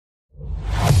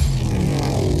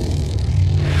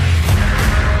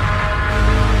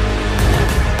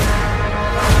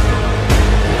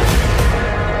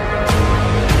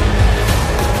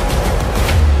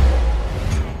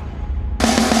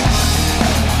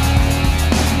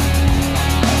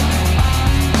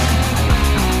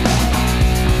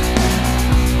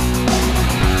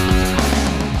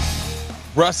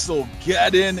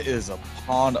WrestleGeddon is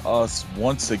upon us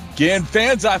once again.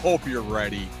 Fans, I hope you're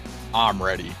ready. I'm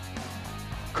ready.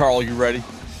 Carl, you ready?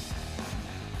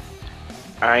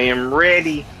 I am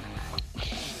ready.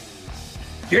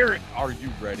 Garrett, are you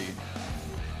ready?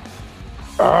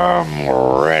 I'm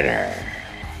ready.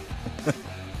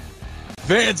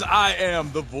 Fans, I am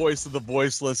the voice of the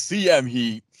voiceless, CM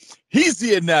Heat. He's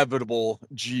the inevitable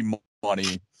G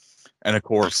Money. And of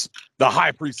course, the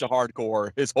high priest of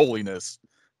hardcore, His Holiness,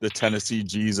 the Tennessee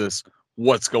Jesus.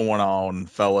 What's going on,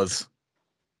 fellas?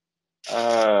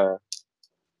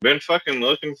 Been fucking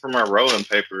looking for my rolling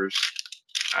papers.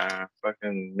 I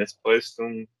fucking misplaced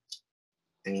them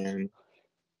and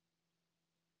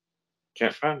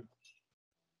can't find them.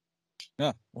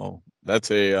 Yeah, well, that's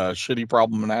a shitty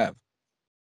problem to have.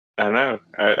 I know.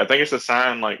 I think it's a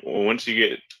sign, like, once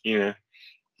you get,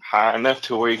 high enough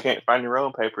to where you can't find your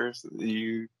rolling papers,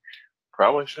 you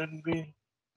probably shouldn't be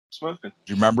smoking.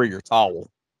 Do you remember your towel?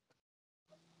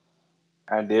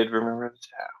 I did remember the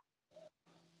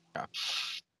towel.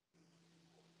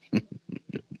 Yeah.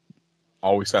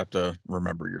 Always have to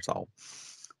remember your towel.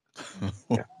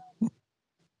 Yeah.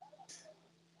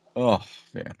 Oh,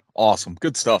 man. Awesome.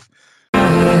 Good stuff.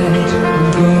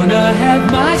 I'm gonna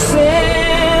have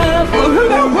myself. Who the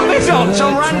hell put this on? So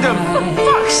random. For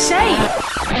fuck's sake!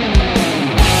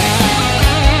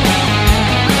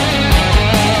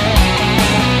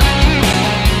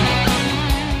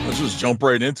 Let's just jump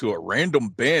right into it. Random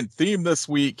band theme this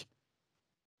week.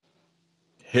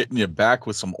 Hitting you back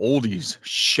with some oldies.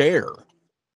 Cher.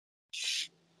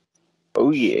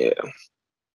 Oh, yeah.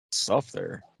 Stuff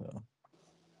there. So.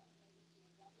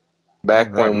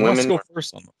 Back Right, when let's women... go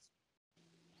first on this.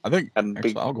 I think,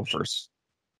 actually, I'll go first.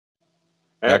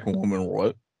 Back when women were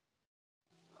what?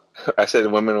 I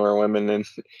said women were women and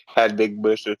had big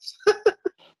bushes.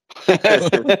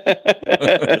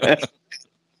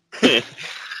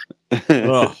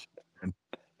 Oh,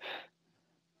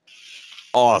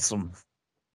 awesome.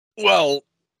 Well,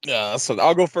 yeah, so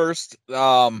I'll go first.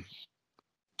 I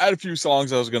had a few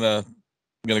songs I was gonna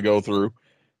go through.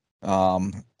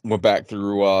 Went back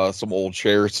through some old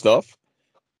Cher stuff.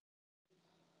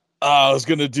 I was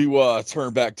gonna do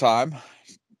Turn Back Time.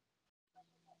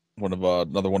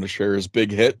 Another one of Cher's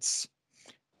big hits.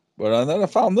 But then I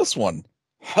found this one,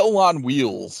 Hell on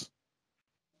Wheels,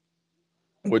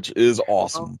 which is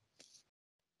awesome.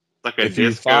 Like a If you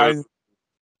disco find,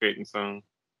 skating song.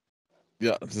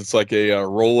 yeah, it's like a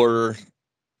roller,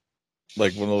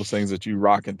 like one of those things that you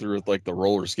rocking through with like the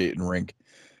roller skating rink.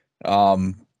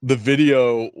 The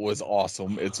video was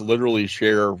awesome. It's literally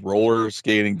Cher roller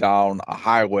skating down a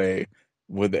highway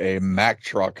with a Mack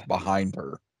truck behind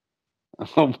her.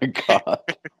 Oh my god.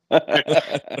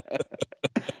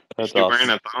 That's She wearing awesome.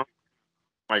 a thong?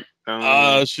 Like,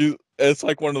 It's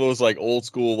like one of those like old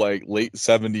school, like late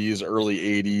 70s, early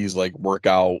 80s, like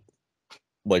workout,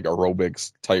 like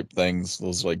aerobics type things.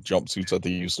 Those like jumpsuits that they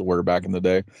used to wear back in the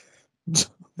day.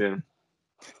 yeah.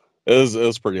 It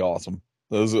was pretty awesome.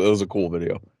 It was a cool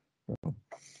video.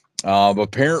 But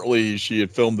apparently she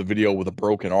had filmed the video with a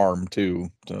broken arm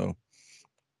too. So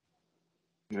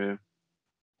Yeah.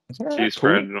 right, She's cool.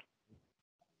 fragile.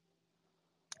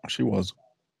 She was.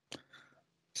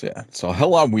 So yeah. So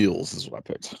Hell on Wheels is what I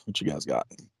picked. What you guys got?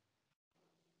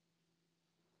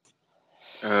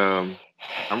 I'm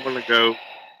gonna go.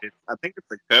 I think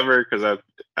it's a cover because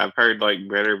I've heard like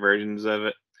better versions of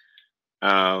it.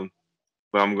 But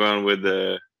I'm going with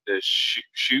the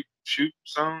shoot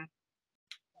song.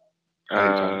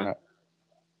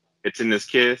 It's in This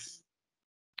Kiss.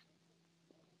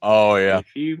 Oh yeah.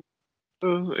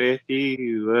 If he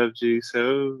loves you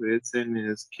so, it's in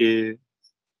This Kiss.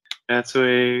 That's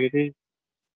where it is.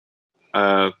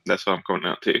 That's what I'm going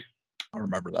out to. I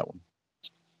remember that one.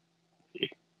 Yeah.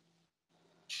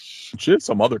 She had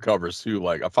some other covers too.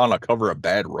 Like I found a cover of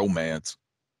Bad Romance.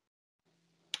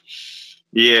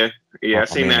 Yeah. I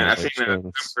seen man, that. I seen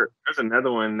that. There's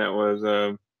another one that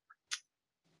was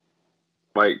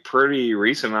like pretty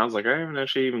recent. I was like, I haven't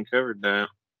actually even covered that.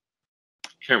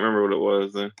 Can't remember what it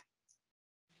was though.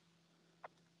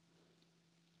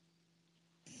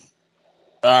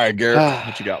 All right, Garrett,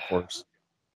 what you got for us?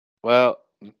 Well,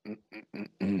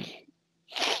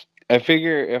 I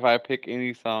figure if I pick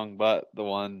any song but the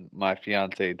one my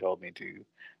fiance told me to,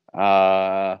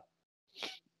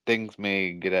 things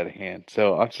may get out of hand.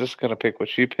 So I'm just gonna pick what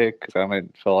she picked because I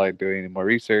didn't feel like doing any more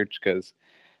research. Because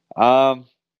I'm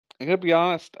gonna be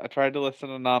honest, I tried to listen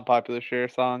to non-popular Cher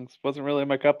songs, wasn't really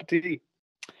my cup of tea.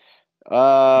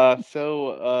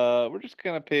 So we're just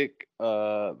gonna pick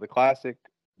the classic,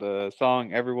 the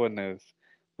song everyone knows,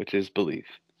 which is "Believe."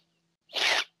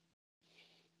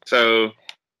 So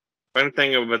Funny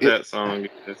thing about that song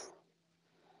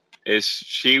is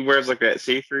she wears like that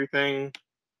see-through thing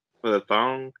with a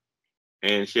thong,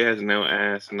 and she has no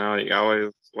ass. And I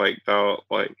always like thought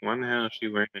like, why the hell is she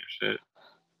wearing that shit?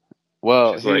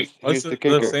 Well, She's here's like, the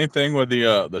kicker. The same thing with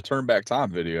the Turn Back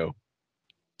Time video.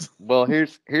 Well,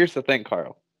 here's the thing,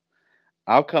 Carl.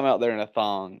 I'll come out there in a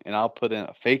thong and I'll put in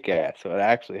a fake ass so it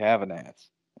actually have an ass.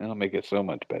 And it'll make it so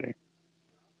much better.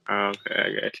 okay,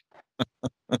 I got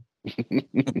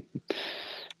you.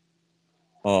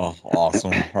 Oh,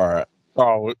 awesome! All right.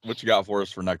 Oh, what you got for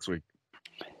us for next week?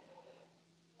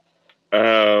 We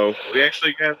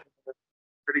actually got a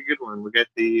pretty good one. We got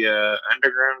the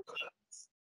Underground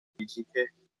UGK.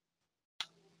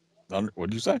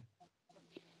 What'd you say?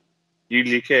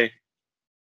 UGK.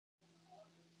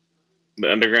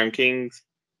 The Underground Kings.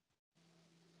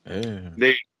 Yeah.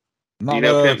 They, Not,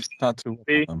 Pimp not too.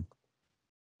 C?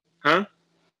 Huh?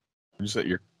 You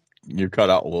said you cut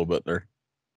out a little bit there.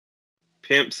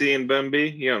 Pimp C and Bun B?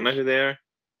 You don't know who they are?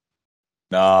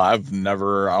 No, I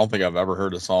don't think I've ever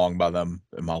heard a song by them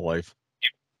in my life.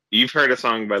 You've heard a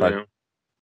song by them.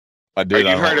 I did. Or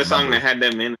you've I heard don't a song remember. that had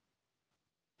them in it.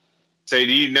 So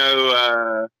do you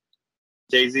know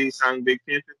Jay-Z's song Big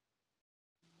Pimpin'?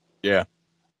 Yeah.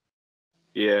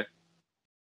 Yeah.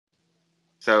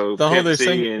 So The hell Pimp they C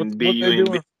sing? and What B they U N B.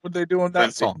 doing? What they doing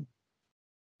that song?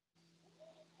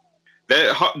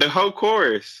 The whole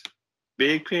chorus.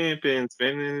 Big Pimpin',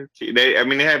 spinning. They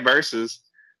had verses,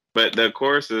 but the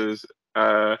choruses,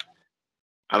 I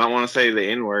don't want to say the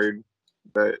N word,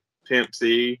 but Pimp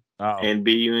C and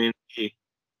B-U-N-B.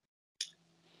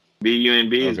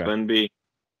 B-U-N-B is Okay. Bun B.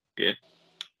 Yeah.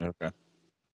 Okay.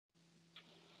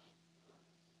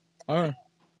 All right.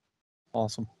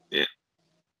 Awesome. Yeah.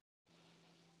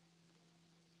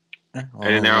 Yeah, well,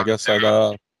 And now I guess I'd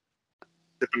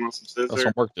sipping on some got some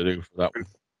scissor. work to do for that one.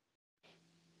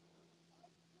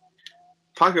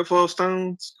 Pocket full of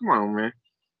stones. Come on, man.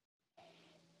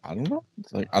 I don't know.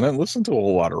 It's like I didn't listen to a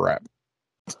whole lot of rap.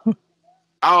 Oh,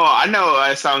 I know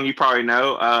a song you probably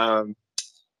know.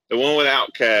 The one with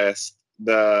Outkast.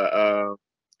 The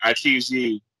I Choose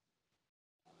You.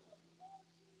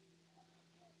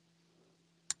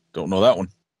 Don't know that one.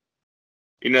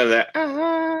 You know that?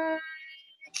 I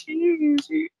choose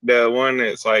you. The one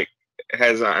that's like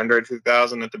has under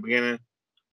 2,000 at the beginning.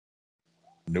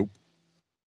 Nope.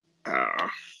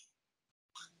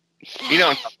 You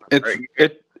know, It's right?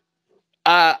 it.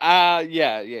 Yeah. I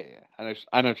know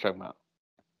what you're talking about.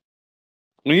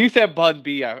 When you said Bun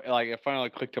B, it finally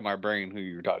clicked in my brain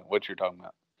what you're talking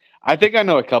about. I think I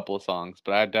know a couple of songs,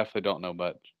 but I definitely don't know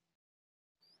much.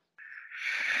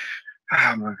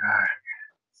 Oh my god,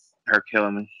 they're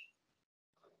killing me.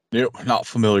 Nope, not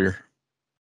familiar.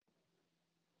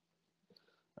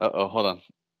 Hold on.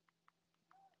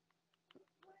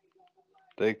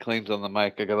 The claims on the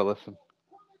mic. I gotta listen.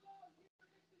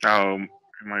 Oh,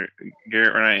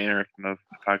 Garrett, we're not interested in the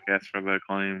podcast for the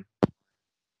Acclaim.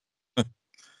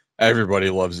 Everybody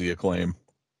loves the Acclaim.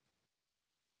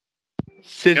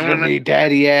 Scissor me,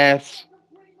 daddy ass.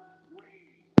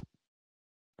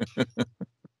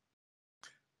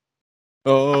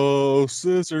 Oh,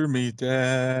 scissor me,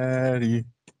 daddy.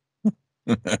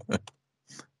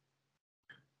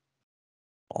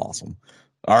 Awesome.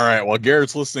 All right. Well,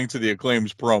 Garrett's listening to the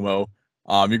Acclaims promo.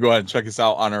 You go ahead and check us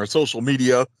out on our social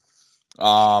media.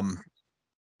 All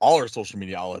our social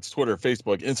media outlets, Twitter,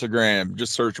 Facebook, Instagram.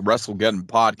 Just search WrestleGeddon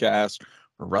Podcast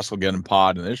or WrestleGeddon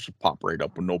Pod, and it should pop right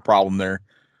up with no problem there.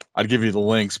 I'd give you the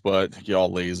links, but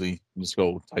y'all lazy. Just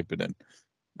go type it in.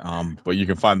 But you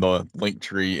can find the link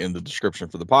tree in the description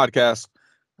for the podcast.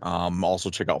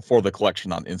 Also check out For the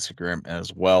Collection on Instagram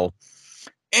as well.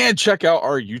 And check out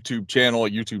our YouTube channel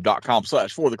at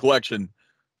youtube.com/forthecollection.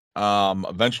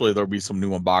 Eventually there'll be some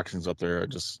new unboxings up there. I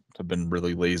just have been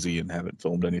really lazy and haven't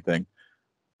filmed anything.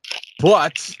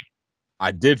 But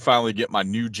I did finally get my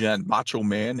new gen Macho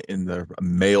Man in the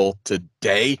mail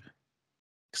today.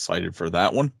 Excited for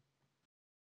that one.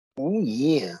 Oh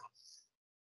yeah.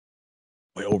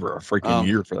 Way over a freaking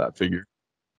year for that figure.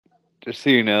 Just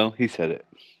so you know, he said it.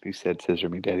 He said scissor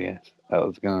me, daddy ass. That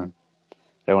was gone.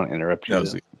 I don't want to interrupt you. That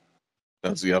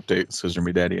was the update. Scissor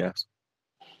me, daddy ass.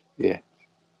 Yeah.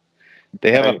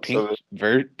 They have a Thanks, so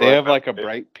pink they have like a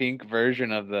bright pink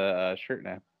version of the shirt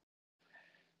now.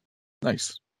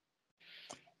 Nice.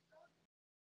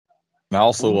 And I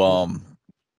also, while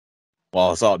I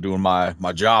was out doing my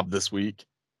job this week,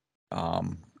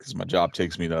 because my job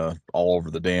takes me to all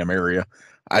over the damn area,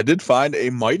 I did find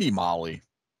a Mighty Molly.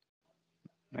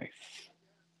 Nice.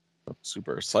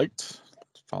 Super psyched.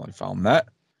 Finally found that.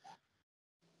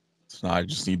 So now I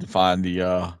just need to find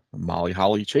the Molly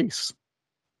Holly Chase.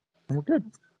 And we're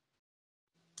good.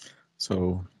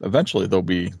 So eventually there'll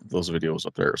be those videos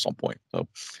up there at some point. So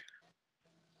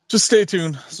just stay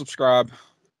tuned, subscribe,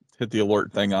 hit the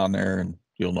alert thing on there, and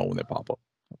you'll know when they pop up.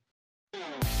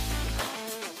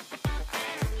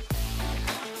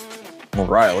 All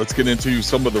right, let's get into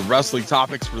some of the wrestling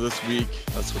topics for this week.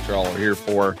 That's what y'all are here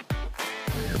for.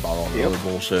 We're here about all the other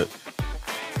bullshit.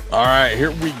 All right,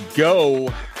 here we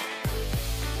go.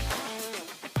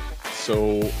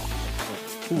 So,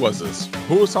 who was this?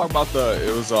 Who was talking about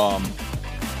it was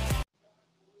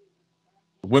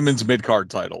women's mid-card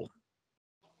title.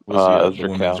 Was the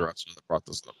women's wrestler that brought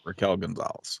this up, Raquel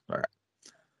Gonzalez. All right.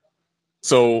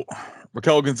 So,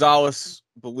 Raquel Gonzalez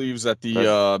believes that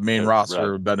the main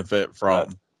roster would benefit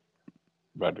from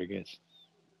Rodriguez.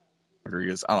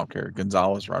 I don't care.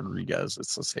 Gonzalez, Rodriguez.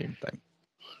 It's the same thing.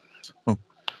 So,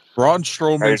 Braun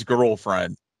Strowman's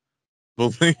girlfriend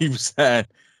believes that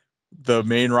the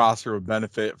main roster would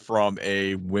benefit from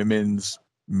a women's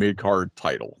mid-card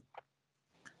title.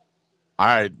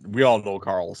 We all know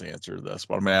Carl's answer to this,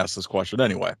 but I'm going to ask this question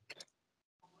anyway.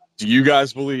 Do you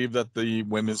guys believe that the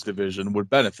women's division would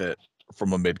benefit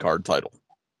from a mid-card title?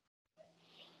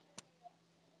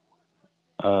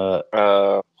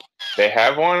 They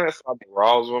have one. It's called the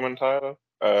Raw's Women title.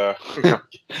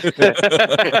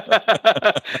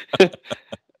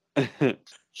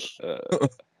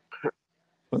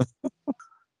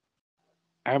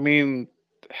 I mean,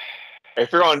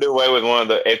 if you're gonna do away with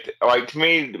one of to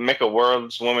me, make a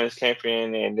world's women's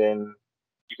champion, and then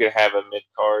you could have a mid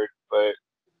card, but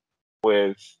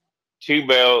with 2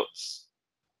 belts,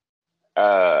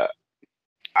 I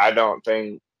don't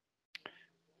think.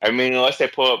 I mean, unless they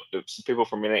pull up some people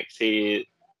from NXT,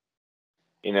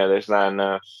 there's not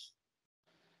enough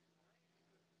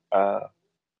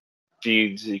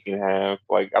feuds you can have.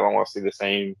 Like, I don't want to see the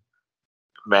same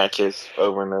matches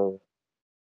over and over.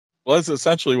 Well, that's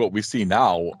essentially what we see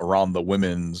now around the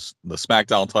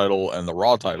SmackDown title and the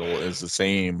Raw title is the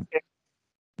same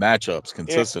matchups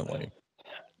consistently.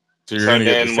 So you're going to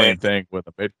get the same thing with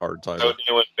a mid-card title.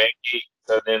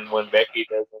 So then when Becky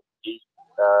doesn't beat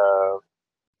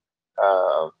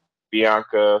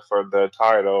Bianca for the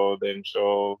title, then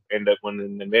she'll end up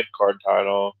winning the mid-card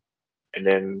title, and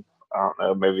then I don't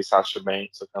know, maybe Sasha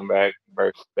Banks will come back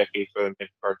versus Becky for the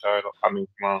mid-card title. I mean,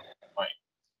 come on,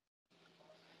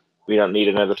 we don't need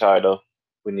another title.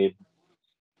 We need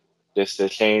just to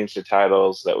change the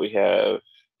titles that we have,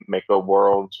 make a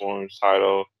World's Women's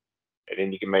title, and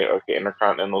then you can make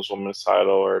Intercontinental's Women's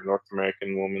title or North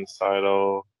American Women's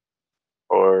title,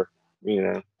 or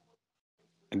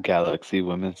Galaxy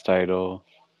Women's title,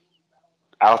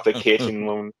 Out the Kitchen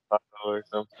Women's title, or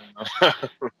something.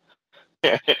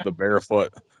 The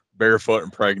barefoot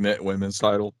and pregnant women's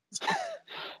title.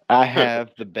 I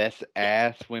have the best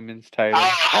ass women's title.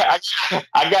 I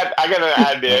got an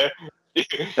idea. You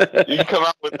can come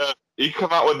out with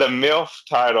the MILF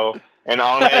title, and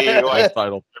on a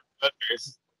title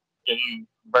can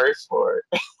burst for it.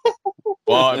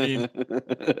 Well, I mean,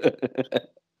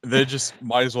 they just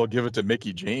might as well give it to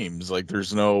Mickie James. Like,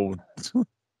 there's no.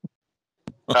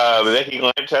 Becky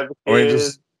Lynch has the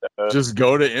kids. Just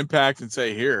go to Impact and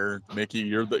say, "Here, Mickie,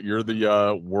 you're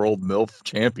the world MILF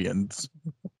champions."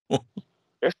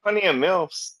 There's plenty of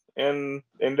MILFs in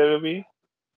WWE.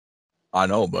 I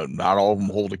know, but not all of them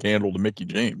hold a candle to Mickie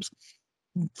James.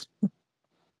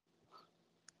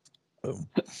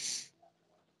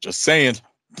 Just saying.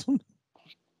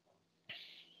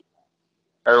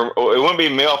 Or it wouldn't be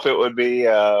MILF. It would be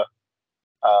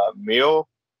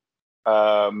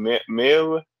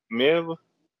Miv.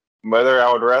 Mother,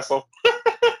 I would wrestle.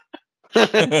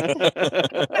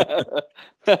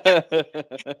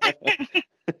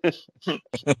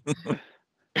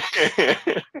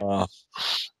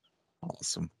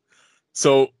 Awesome.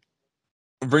 So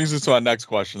it brings us to our next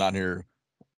question on here.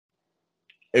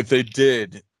 If they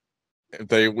did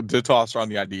toss around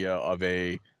the idea of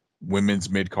a women's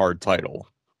mid-card title,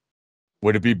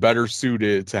 would it be better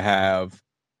suited to have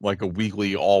like a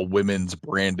weekly all women's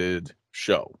branded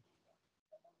show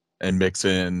and mix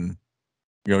in,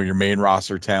 your main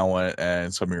roster talent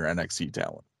and some of your NXT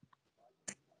talent?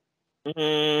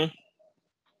 I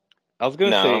was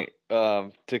gonna say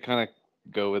to kind of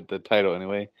go with the title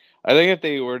anyway. I think if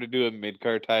they were to do a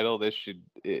mid-card title, they should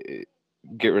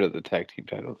get rid of the tag team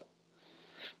titles.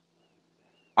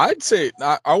 I'd say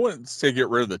I wouldn't say get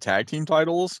rid of the tag team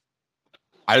titles.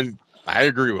 I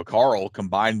agree with Carl.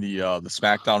 Combine the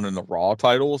SmackDown and the Raw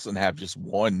titles and have just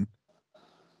one,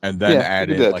 and then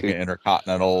add in like an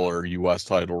Intercontinental or US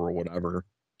title or whatever.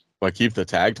 But keep the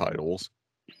tag titles.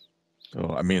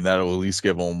 So I mean that'll at least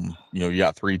give them. You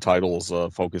got 3 titles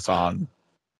focus on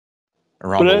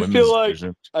around But the I women's feel like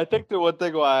division. I think the one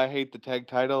thing why I hate the tag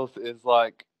titles is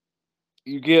like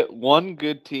you get one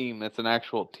good team that's an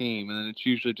actual team, and then it's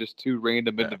usually just two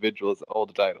random individuals that hold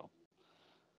the title.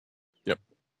 Yep.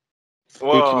 Who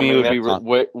Well, to I me mean, would be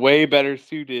that's, way better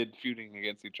suited feuding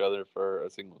against each other for a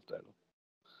singles title.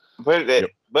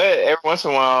 but every once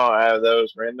in a while, out of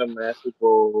those random ass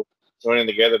people joining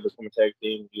together to become a tag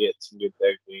team, you get some good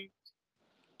tag teams.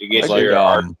 You get It's like your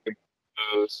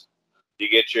RK-Bros, you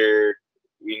get your,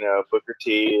 Booker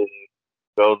T and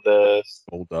Goldust.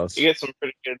 Goldust. You get some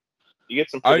pretty good. You get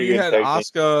some Oh, pretty you good had tag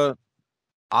teams.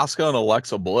 Asuka and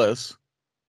Alexa Bliss.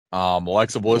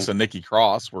 Alexa Bliss and Nikki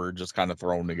Cross were just kind of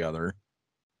thrown together.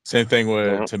 Same thing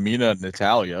with Tamina and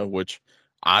Natalia, which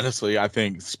honestly I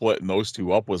think splitting those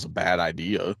two up was a bad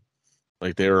idea.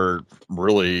 Like they were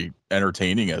really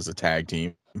entertaining as a tag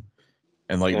team,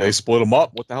 and like they split them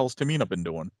up. What the hell's Tamina been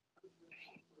doing?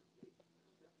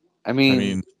 I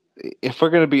mean, if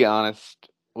we're gonna be honest,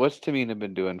 what's Tamina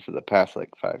been doing for the past like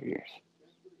 5 years?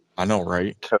 I know,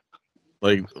 right?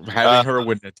 Like having her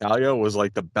with Natalia was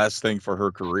like the best thing for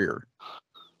her career.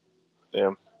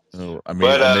 Yeah. So, I mean,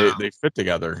 and they fit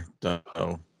together. So.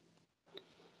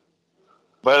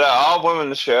 But all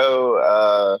women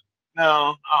show,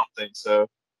 no, I don't think so.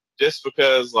 Just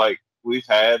because like we've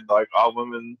had like all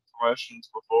women promotions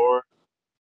before,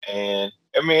 and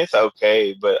I mean it's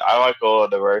okay, but I like a little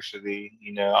diversity.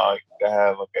 I like to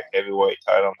have like a heavyweight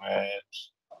title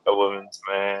match, a women's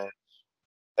match,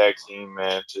 tag team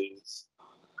matches,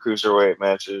 cruiserweight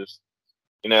matches.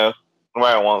 Nobody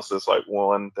wants this like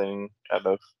one thing out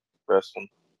of wrestling.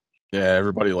 Yeah,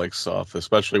 everybody likes stuff,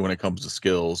 especially when it comes to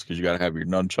skills, because you got to have your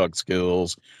nunchuck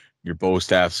skills, your bow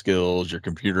staff skills, your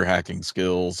computer hacking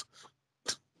skills.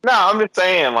 No, I'm just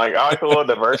saying, like, I like a little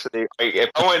diversity. Like, if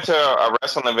I went to a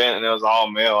wrestling event and it was all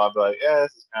male, I'd be like, yeah,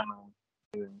 this is kind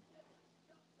of.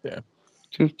 Yeah.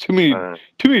 Too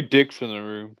many dicks in the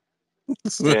room.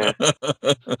 Yeah.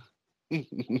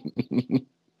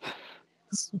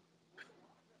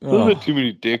 There's too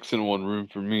many dicks in one room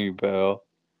for me, pal.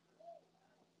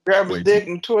 Grab his dick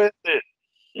and twist it.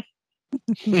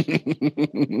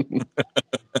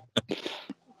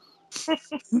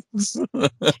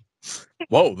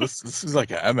 Whoa, this is like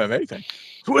an MMA thing.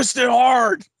 Twist it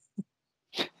hard.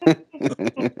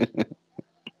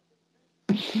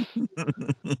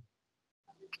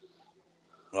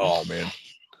 Oh man.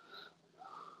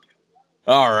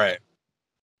 All right.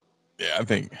 Yeah,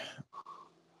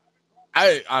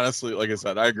 I honestly, like I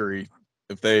said, I agree.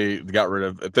 If they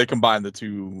combine the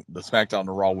SmackDown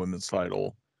and Raw women's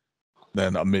title,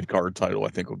 then a mid card title I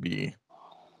think would be.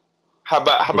 How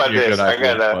about this? I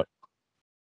got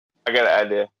an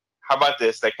idea. How about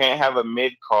this? They can't have a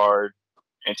mid card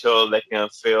until they can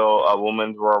fill a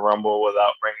women's Royal Rumble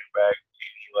without bringing back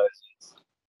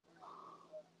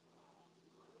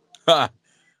any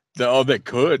lessons. They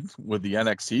could with the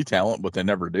NXT talent, but they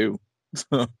never do.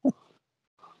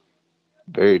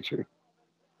 Very true.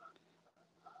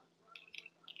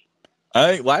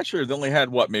 I think last year they only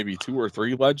had maybe 2 or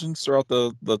 3 legends throughout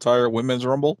the entire women's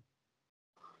Rumble.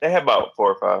 They had about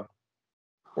 4 or 5.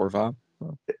 4 or 5.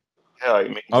 Yeah, like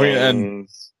Mickey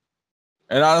James.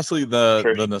 And honestly,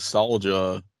 the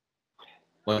nostalgia,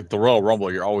 like the Royal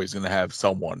Rumble, you're always going to have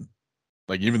someone,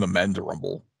 like even the men's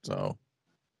Rumble. So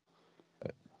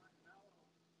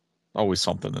always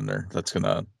something in there that's going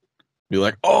to be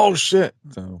like, oh shit.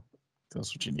 So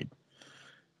that's what you need.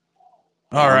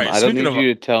 All right. I don't need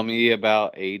you to tell me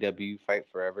about AEW Fight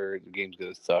Forever. The game's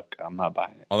gonna suck. I'm not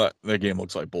buying it. Oh, that game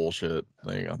looks like bullshit.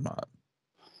 I'm not.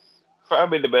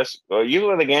 Probably the best.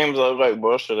 Usually the games that look like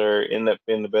bullshit end up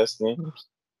being the best games.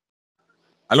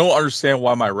 I don't understand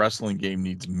why my wrestling game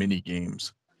needs mini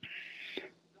games.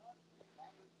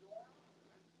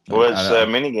 What's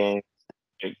mini games?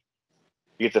 You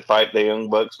get to fight the Young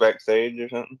Bucks backstage or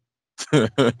something?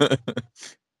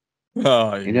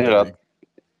 Oh, you know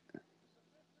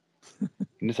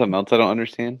something else I don't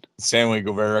understand? Sammy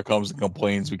Guevara comes and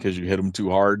complains because you hit him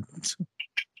too hard.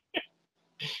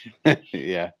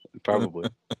 Yeah, probably.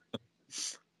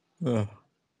 Oh,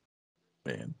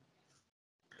 man.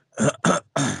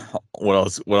 What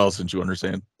else didn't you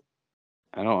understand?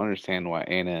 I don't understand why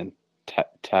Anna and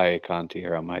Taya Conti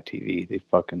are on my TV. They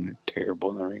fucking are terrible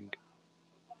in the ring.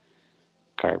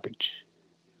 Garbage.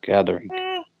 Gathering.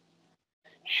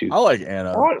 Shoot. I like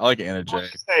Anna. I like Anna Jay.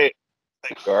 Say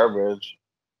garbage.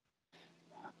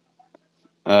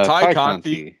 Ty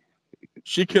Conti.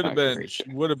 She could have been. She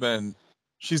would have been.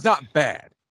 She's not bad.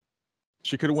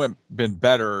 She could have been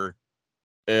better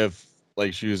if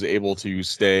like she was able to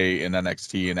stay in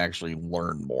NXT and actually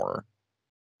learn more.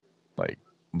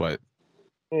 But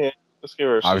yeah, Let's give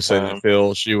her some Obviously, they time.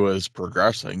 feel she was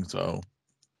progressing, so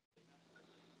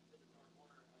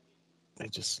they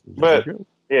just let her But go.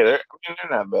 yeah, they're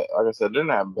not bad. Like I said, they're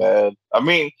not bad. I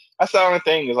mean, that's the only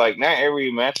thing is like not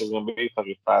every match is gonna be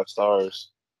fucking 5 stars.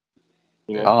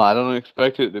 You know? Oh, I don't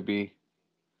expect it to be.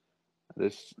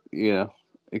 This,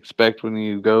 expect when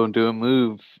you go and do a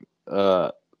move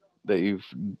that you've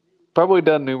probably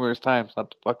done numerous times, not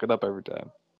to fuck it up every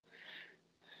time.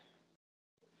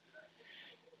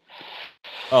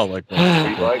 Oh, like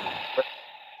Like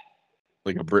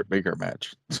like a Britt Baker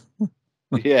match.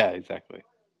 Yeah, exactly.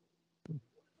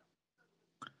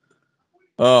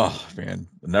 Oh man,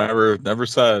 never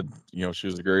said she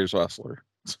was the greatest wrestler.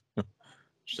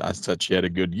 I said she had a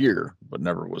good year, but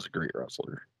never was a great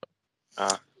wrestler.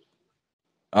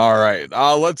 All right,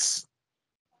 let's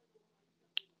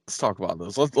talk about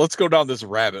this. Let's go down this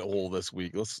rabbit hole this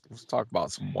week. Let's talk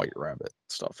about some White Rabbit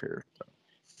stuff here.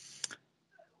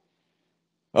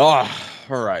 Oh,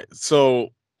 all right. So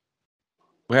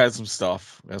we had some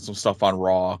stuff. We had some stuff on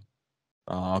Raw.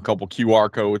 A couple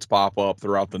QR codes pop up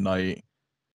throughout the night.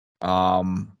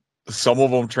 Some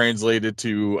of them translated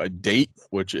to a date,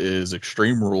 which is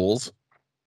Extreme Rules.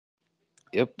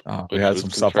 Yep. We Which had was some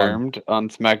stuff on confirmed on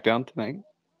SmackDown tonight.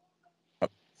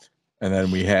 And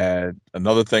then we had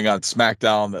another thing on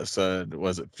SmackDown that said,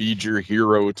 was it Feed Your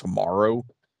Hero Tomorrow?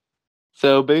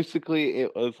 So basically,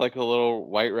 it was like a little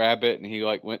white rabbit, and he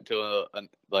like went to a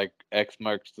like X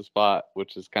marks the spot,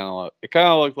 which is kind of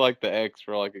looked like the X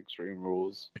for like Extreme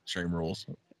Rules. Extreme Rules.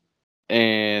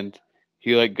 And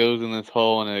he like goes in this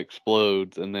hole and it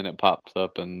explodes, and then it pops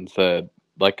up and said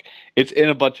like it's in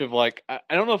a bunch of like I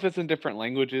don't know if it's in different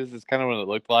languages. It's kind of what it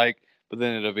looked like, but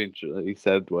then it eventually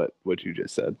said what you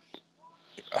just said.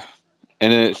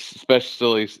 And it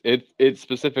specifically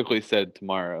said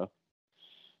tomorrow.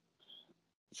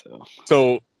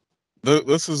 So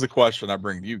this is the question I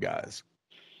bring to you guys.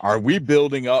 Are we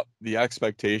building up the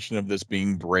expectation of this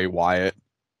being Bray Wyatt?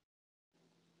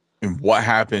 And what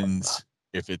happens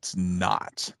if it's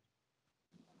not?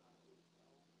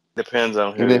 depends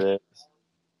on who it is.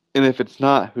 And if it's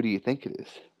not, who do you think it is?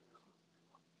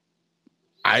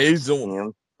 I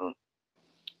don't.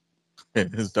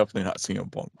 It's definitely not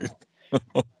CM Punk.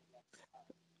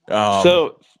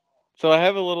 So I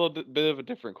have a little bit of a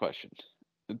different question.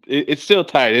 It's still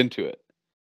tied into it.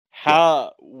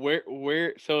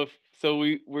 We're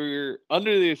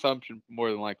under the assumption more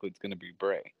than likely it's going to be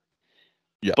Bray.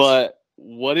 Yes. But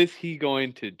what is he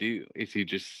going to do? Is he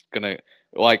just gonna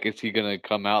is he gonna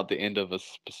come out at the end of a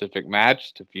specific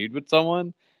match to feud with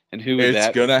someone? And who is that?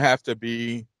 It's gonna have to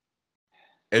be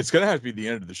the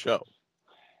end of the show.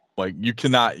 Like you're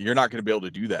not gonna be able to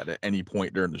do that at any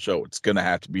point during the show. It's gonna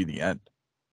have to be the end.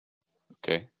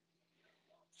 Okay.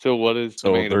 So what is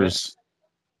the main event?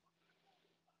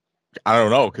 I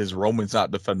don't know, because Roman's not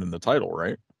defending the title,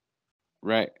 right?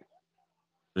 Right.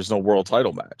 There's no world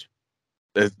title match.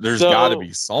 There's got to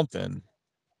be something.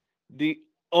 The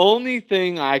only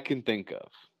thing I can think of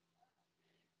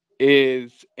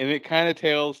is, and it kind of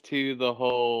tails to the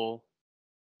whole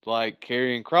like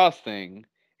Karrion Kross thing,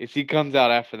 is he comes out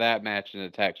after that match and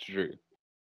attacks Drew.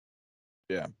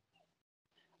 Yeah.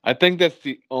 I think that's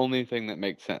the only thing that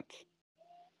makes sense.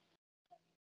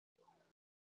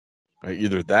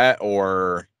 Either that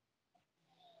or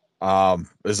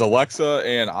is Alexa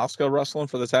and Asuka wrestling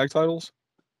for the tag titles?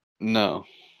 No.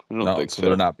 I don't think so.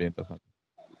 They're not being defended.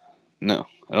 No.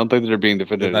 I don't think they're being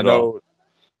defended at all.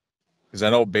 Because I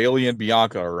know Bayley and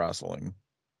Bianca are wrestling.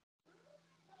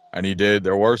 And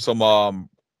there were some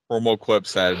promo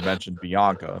clips that had mentioned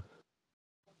Bianca.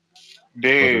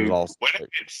 Dude, what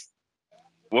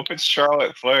if it's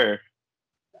Charlotte Flair?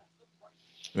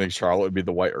 You think Charlotte would be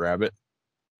the White Rabbit?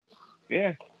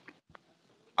 Yeah.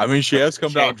 I mean, she has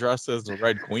come out dressed as the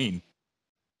Red Queen.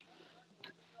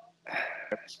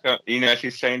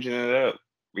 She's changing it up.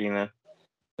 Yeah.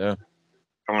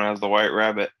 Coming as the White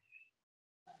Rabbit.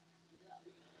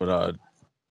 But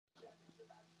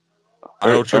I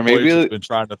know Triple H has been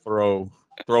trying to throw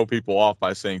people off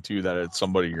by saying too that it's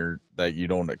somebody that you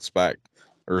don't expect,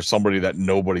 or somebody that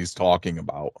nobody's talking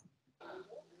about.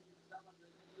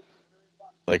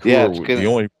 Like the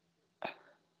only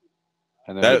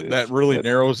that really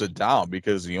narrows it down,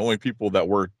 because the only people that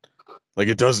were like,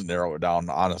 it doesn't narrow it down,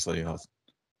 honestly,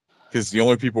 because the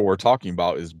only people we're talking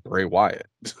about is Bray Wyatt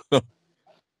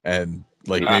and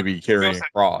like maybe Karrion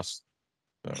Kross.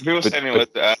 People saying it was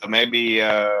maybe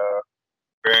Baron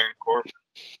Corbin.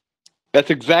 That's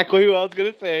exactly who I was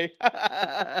gonna say.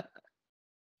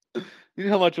 You know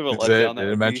how much of a letdown that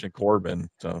they mentioned Corbin,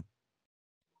 so.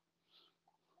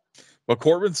 But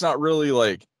Corbin's not really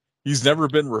like, he's never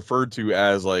been referred to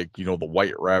as like, the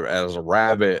White Rabbit, as a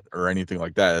rabbit or anything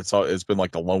like that. It's been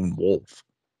like the Lone Wolf,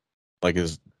 like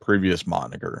his previous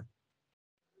moniker.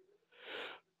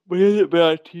 But he hasn't been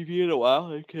on TV in a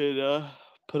while. I could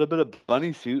put him in a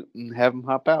bunny suit and have him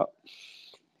hop out.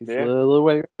 He's Yeah. a little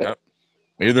way. Yep.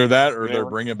 Either that or Yeah. they're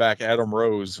bringing back Adam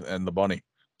Rose and the bunny.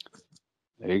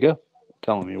 There you go.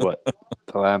 Telling me what. That's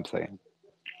all I'm saying.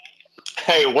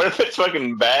 Hey, what if it's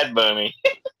fucking Bad Bunny?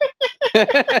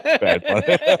 Bad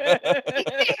Bunny.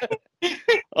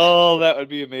 Oh, that would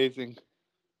be amazing.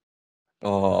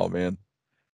 Oh man,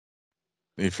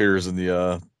 he fears in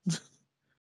the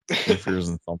he fears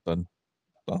in something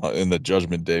in the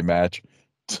Judgment Day match.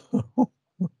 Bad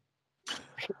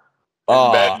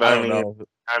I Bunny, don't know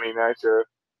Johnny Nitro,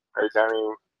 or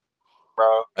Johnny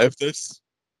Raw. if this.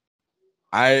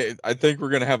 I think we're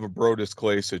gonna have a Brodus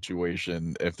Clay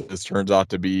situation if this turns out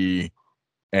to be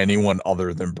anyone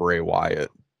other than Bray Wyatt.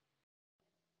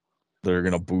 They're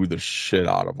gonna boo the shit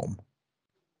out of him.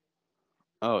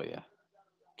 Oh, yeah.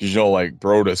 Because like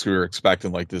Brodus, we were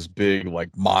expecting like this big like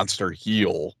monster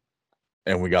heel,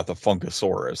 and we got the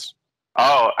Funkasaurus.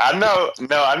 Oh, I know.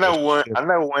 No, I know one. I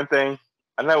know one thing.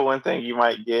 I know one thing you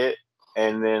might get,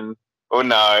 and then. Oh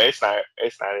no, it's not.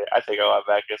 It's not it. I take a lot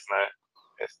back. It's not.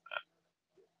 It's not.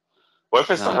 What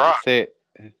if it's The Rock? Say it.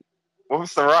 What if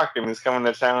it's The Rock and he's coming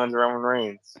to challenge Roman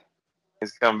Reigns?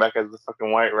 He's coming back as the fucking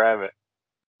White Rabbit.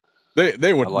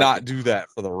 They would I like not it. do that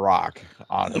for The Rock,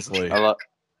 honestly. I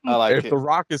like If it. The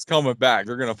Rock is coming back,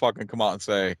 they're gonna fucking come out and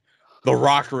say The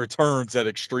Rock returns at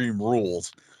Extreme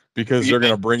Rules, because they're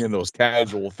gonna bring in those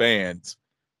casual fans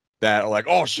that are like,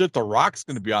 oh shit, The Rock's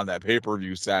gonna be on that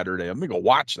pay-per-view Saturday. I'm gonna go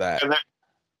watch that.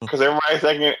 Because everybody's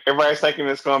thinking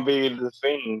it's gonna be the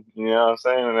Fiend, you know what I'm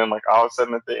saying? And then like all of a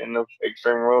sudden at the end of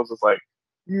Extreme Rules, it's like,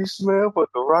 you smell what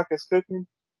The Rock is cooking.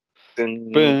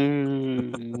 Then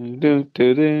And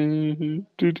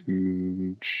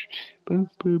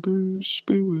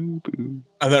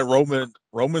then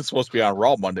Roman's supposed to be on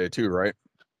Raw Monday too, right?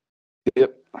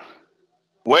 Yep.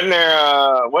 wasn't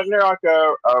there like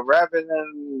a rabbit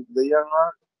and the Young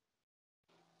Rock?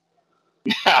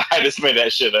 I just made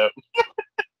that shit up.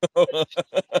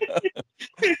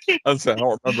 I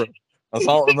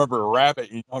don't remember a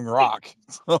rabbit and Young Rock.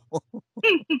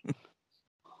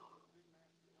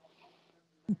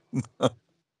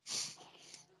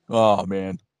 Oh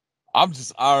man, for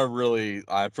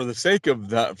the sake of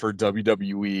that, for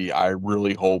WWE, I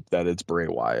really hope that it's Bray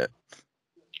Wyatt.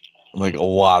 Like, a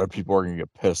lot of people are gonna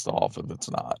get pissed off if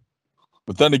it's not.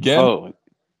 But then again,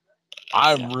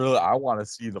 I want to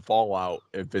see the fallout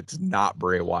if it's not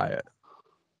Bray Wyatt.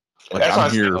 Like, That's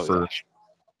I'm here for.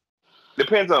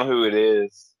 Depends on who it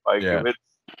is. Like if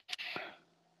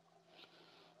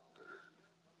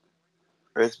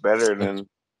it's better than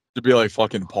to be like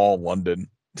fucking Paul London.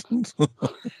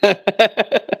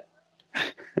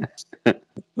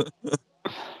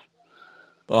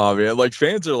 Oh man, like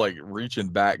fans are like reaching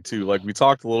back too. Like we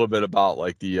talked a little bit about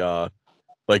like the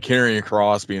like Karrion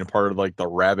Kross being a part of like the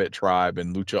Rabbit Tribe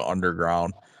and Lucha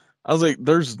Underground. I was like,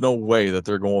 there's no way that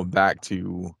they're going back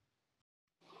to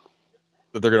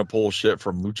that they're gonna pull shit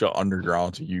from Lucha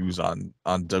Underground to use on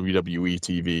WWE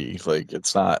TV. Like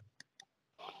it's not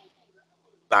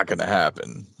gonna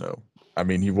happen. So I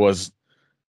mean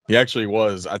he actually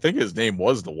was, I think his name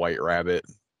was the White Rabbit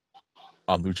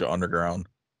on Lucha Underground.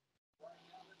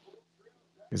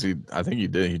 I think he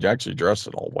actually dressed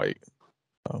it all white.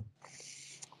 So,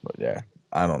 but yeah,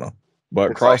 I don't know.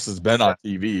 But Kross has been on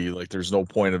TV. Like, there's no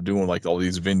point of doing like all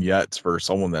these vignettes for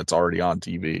someone that's already on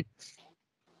TV.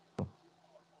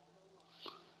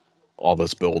 All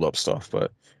this build-up stuff,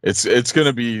 but it's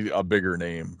gonna be a bigger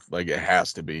name. Like, it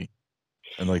has to be,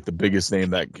 and like the biggest name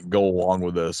that can go along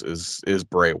with this is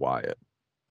Bray Wyatt.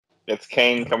 It's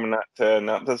Kane coming out to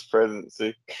announce his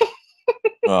presidency.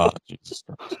 Oh, Jesus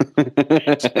Christ.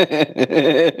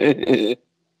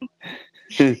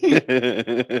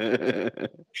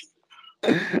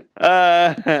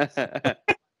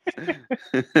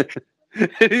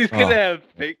 He's gonna have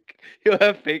fake. He'll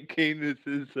have fake Kane as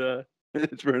his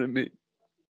running mate.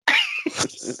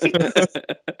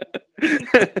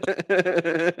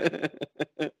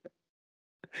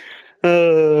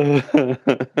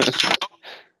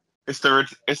 It's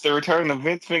the return of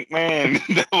Vince McMahon.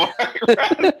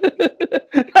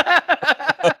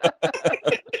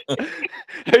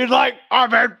 He's like, I've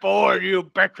been fooling you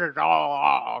bitches all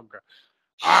along.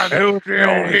 I'm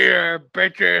still here,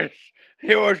 bitches.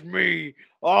 It was me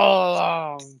all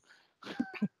along.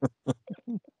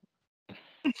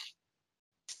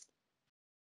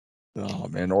 Oh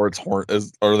man, or it's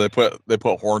or they put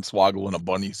Hornswoggle in a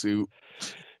bunny suit.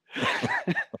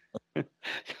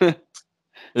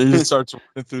 He just starts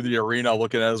running through the arena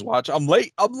looking at his watch. I'm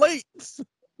late. I'm late. So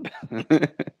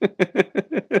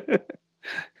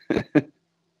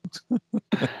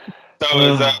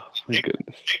is Oh, my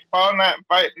goodness. Jake Paul not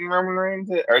fighting Roman Reigns?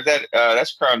 Or is that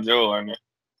that's Crown Jewel, isn't it?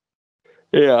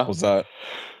 Yeah. What's that?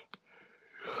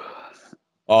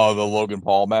 Oh, the Logan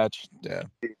Paul match. Yeah.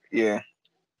 Yeah.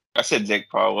 I said Jake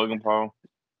Paul, Logan Paul.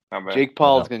 Not bad. Jake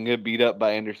Paul's going to get beat up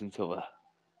by Anderson Silva.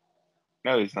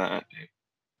 No, he's not.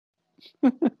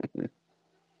 Now,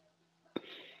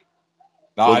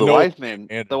 Well, I the know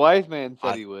wise man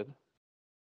said I- he would.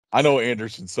 I know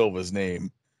Anderson Silva's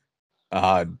name.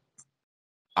 I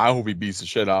hope he beats the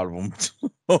shit out of him.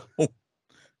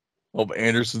 Hope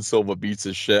Anderson Silva beats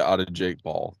the shit out of Jake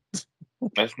Paul.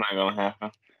 That's not gonna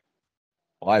happen.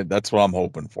 That's what I'm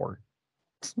hoping for.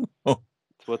 That's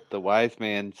what the wise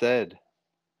man said.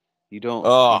 You don't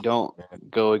Oh,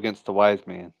 go against the wise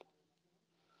man.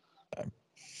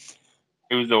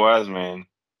 Who's the wise man?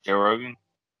 Joe Rogan?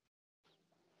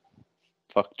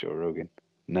 Fuck Joe Rogan.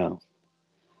 No.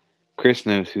 Chris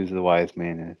knows who the wise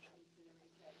man is.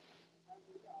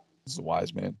 He's a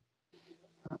wise man.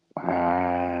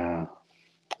 Wow.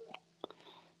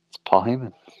 It's Paul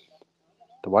Heyman.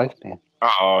 The wise man.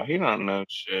 Oh, he don't know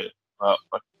shit about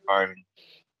fucking fighting.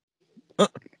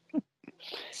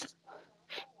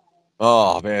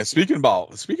 Oh man, speaking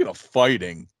of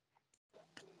fighting,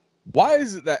 why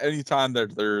is it that anytime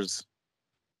that there's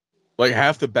like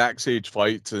half the backstage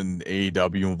fights in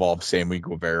AEW involve Sammy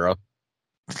Guevara?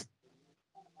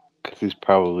 Because he's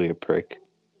probably a prick.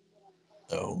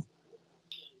 No.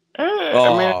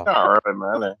 I mean, it's not really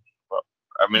matter. But,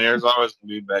 I mean, there's always gonna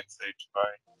be backstage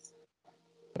fights.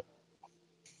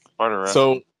 Part of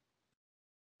wrestling.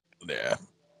 So yeah.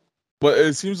 But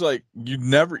it seems like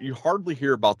you hardly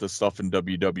hear about this stuff in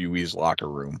WWE's locker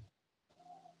room.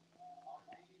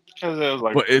 Because it was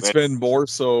like, But it's been more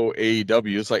so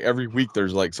AEW. It's like every week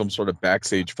there's like some sort of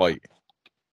backstage fight.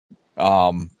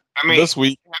 I mean, this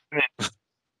week,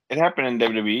 it happened in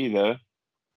WWE though.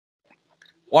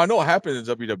 well, I know it happened in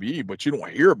WWE, but you don't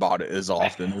hear about it as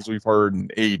often as we've heard in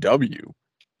AEW.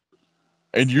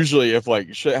 And usually, if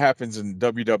like shit happens in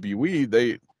WWE,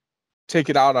 they take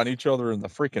it out on each other in the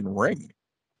freaking ring.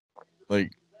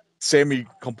 Like Sammy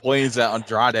complains that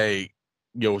Andrade,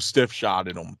 stiff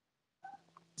shotted him.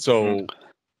 So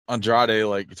Andrade,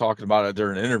 like talking about it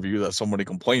during an interview, that somebody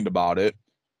complained about it,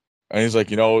 and he's like,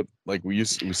 like we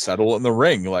settle it in the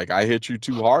ring. Like I hit you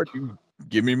too hard, you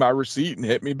give me my receipt and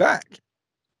hit me back.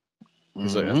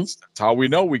 He's like, that's how we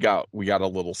know we got a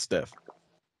little stiff.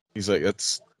 He's like,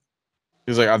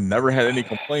 I've never had any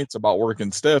complaints about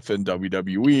working stiff in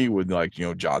WWE with like,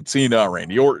 John Cena,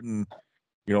 Randy Orton,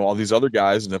 all these other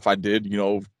guys. And if I did,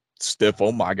 stiff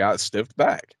them, I got stiffed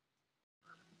back.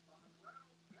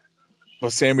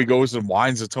 But Sammy goes and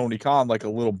whines at Tony Khan like a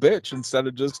little bitch instead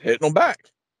of just hitting him back.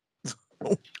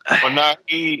 Well, no,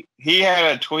 he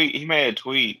had a tweet. He made a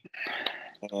tweet,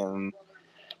 and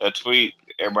the tweet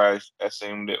everybody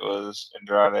assumed it was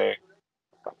Andrade.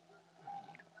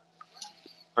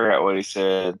 Forgot what he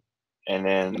said, and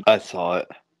then I saw it.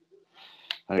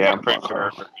 I'm pretty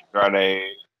sure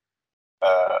Andrade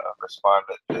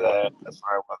responded to that. That's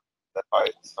why that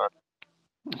fight started.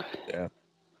 Yeah.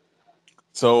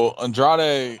 So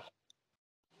Andrade,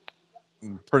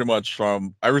 pretty much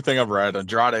from everything I've read,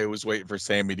 Andrade was waiting for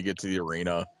Sammy to get to the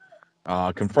arena,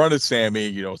 confronted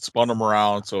Sammy, spun him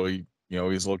around so he,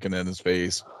 he's looking in his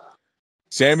face.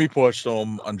 Sammy pushed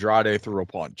him. Andrade threw a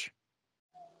punch.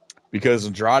 Because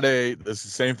Andrade, it's the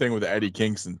same thing with the Eddie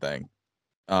Kingston thing.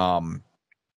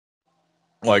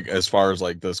 Like as far as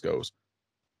like this goes.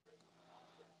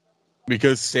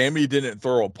 Because Sammy didn't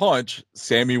throw a punch,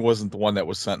 Sammy wasn't the one that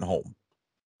was sent home.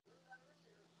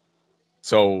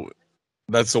 So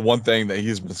that's the one thing that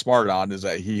he's been smart on, is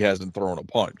that he hasn't thrown a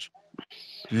punch.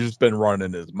 He's just been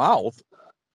running his mouth,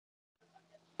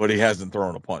 but he hasn't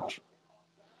thrown a punch.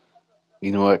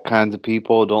 You know what kinds of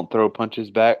people don't throw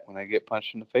punches back when they get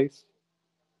punched in the face?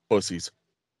 Pussies.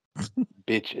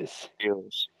 Bitches.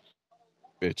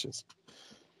 Bitches.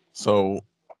 So,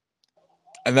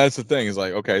 and that's the thing, is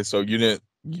like, okay, so you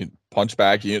punch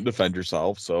back, you didn't defend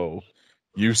yourself, so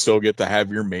you still get to have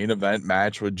your main event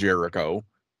match with Jericho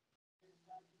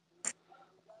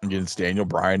against Daniel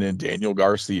Bryan and Daniel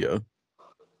Garcia.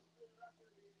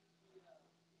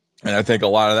 And I think a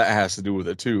lot of that has to do with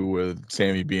it too, with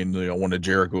Sammy being, one of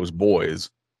Jericho's boys,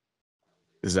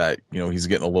 is that, he's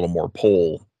getting a little more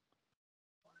pull.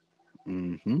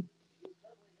 Mm-hmm.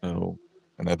 So,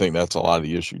 and I think that's a lot of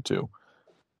the issue too.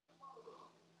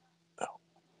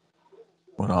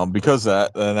 Well, because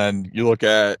of that, and then you look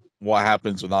at what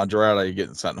happens with Andrade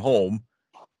getting sent home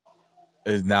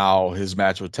is now his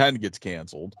match with 10 gets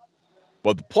canceled.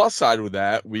 But the plus side with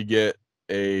that, we get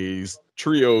a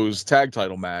trios tag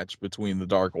title match between the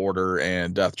Dark Order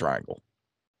and Death Triangle.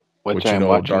 Which I'm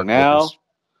watching now.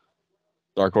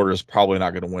 Dark Order is probably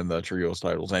not going to win the trios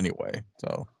titles anyway.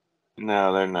 So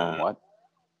No, they're not.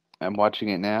 I'm watching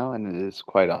it now, and it is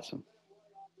quite awesome.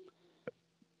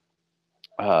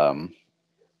 Penta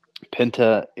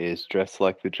is dressed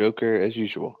like the Joker as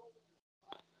usual.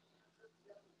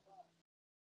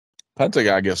 Penta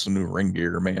got to get some new ring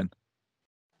gear, man.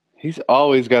 He's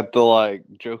always got the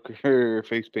Joker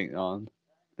face paint on.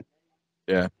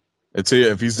 Yeah.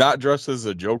 If he's not dressed as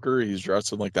a Joker, he's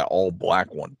dressed in like that all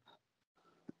black one.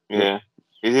 Yeah.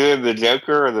 He's either the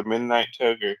Joker or the Midnight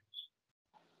Toker.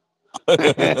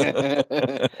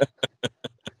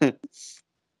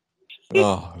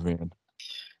 Oh man.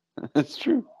 That's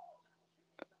true.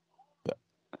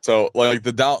 So like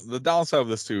the downside of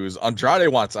this too is Andrade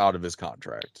wants out of his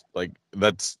contract. Like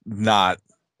that's not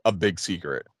a big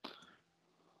secret.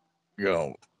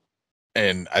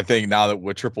 And I think now that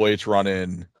with Triple H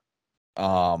running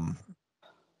the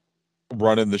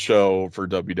show for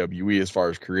WWE as far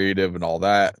as creative and all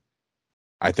that,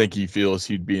 I think he feels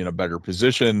he'd be in a better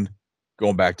position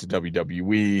going back to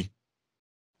WWE,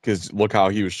 because look how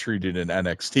he was treated in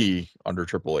NXT under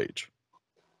Triple H.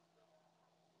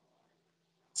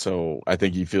 So I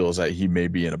think he feels that he may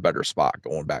be in a better spot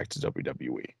going back to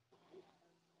WWE.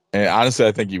 And honestly,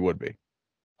 I think he would be.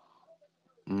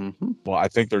 Mm-hmm. Well, I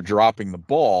think they're dropping the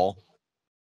ball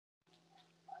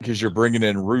because you're bringing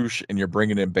in Roosh and you're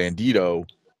bringing in Bandito.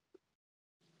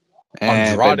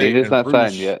 And Bandito's not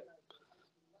signed yet.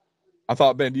 I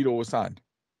thought Bandito was signed.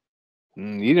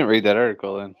 You didn't read that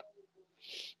article then.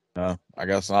 No, I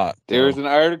guess not. There was an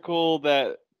article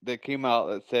that came out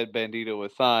that said Bandito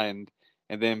was signed,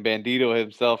 and then Bandito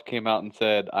himself came out and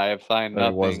said, "I have signed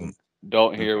nothing.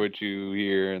 Don't hear what you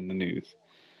hear in the news."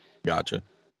 Gotcha.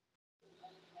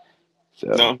 So,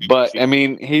 no, but I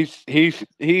mean, he's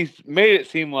made it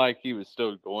seem like he was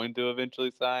still going to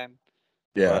eventually sign.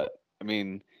 Yeah. But I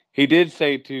mean, he did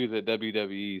say too that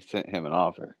WWE sent him an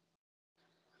offer.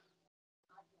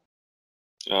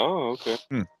 Oh, okay.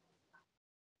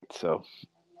 So,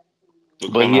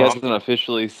 but he hasn't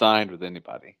officially signed with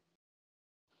anybody.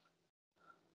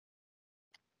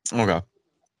 Okay.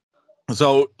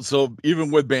 So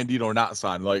even with Bandito not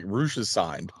signed, like Roosh is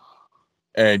signed,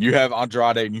 and you have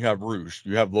Andrade and you have Roosh,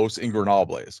 you have Los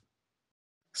Ingobernables.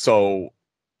 So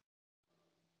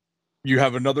you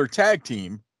have another tag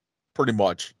team, pretty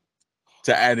much,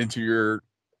 to add into your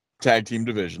tag team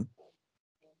division.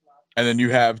 And then you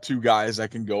have two guys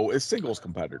that can go as singles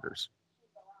competitors.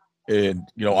 And,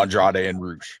 Andrade and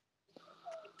Roosh.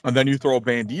 And then you throw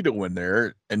Bandito in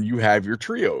there, and you have your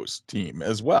trios team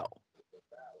as well.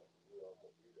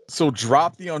 So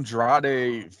drop the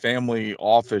Andrade family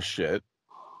office shit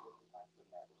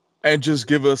and just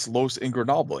give us Los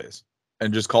Ingobernables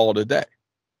and just call it a day.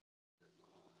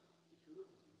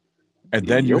 And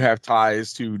then you have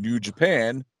ties to New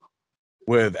Japan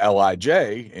with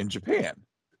LIJ in Japan.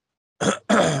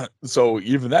 So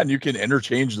even then you can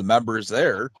interchange the members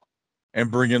there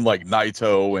and bring in like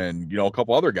Naito and, a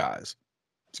couple other guys,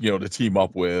 to team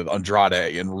up with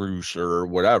Andrade and Roosh or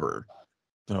whatever.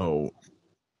 So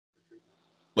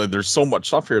like, there's so much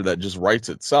stuff here that just writes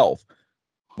itself.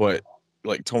 But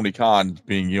like Tony Khan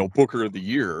being, Booker of the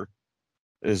Year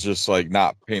is just like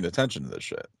not paying attention to this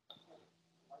shit.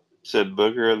 Said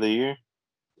Booker of the Year?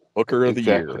 Booker of the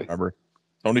Year, remember?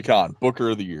 Tony Khan,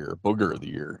 Booker of the Year, Booger of the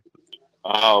Year.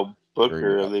 Oh,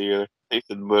 Booker of the Year. He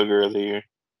said Booger of the Year.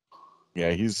 Yeah,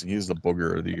 he's the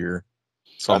Booger of the Year.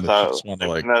 I thought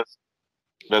like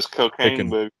that's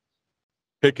cocaine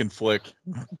pick and flick.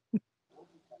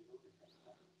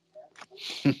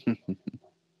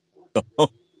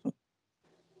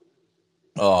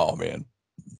 Oh man.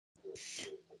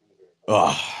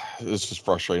 It's just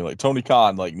frustrating. Like Tony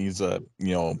Khan needs to,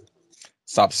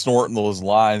 stop snorting those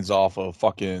lines off of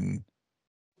fucking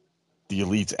the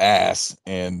Elite's ass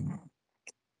and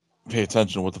pay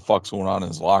attention to what the fuck's going on in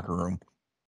his locker room.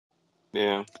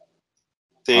 Yeah.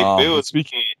 See, Bill was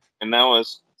speaking, and that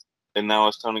was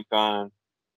Tony Khan.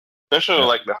 Especially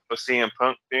like the whole CM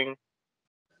Punk thing.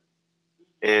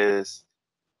 Is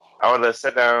I would have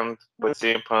sat down with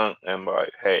CM Punk and be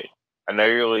like, "Hey, I know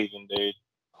you're leaving, dude,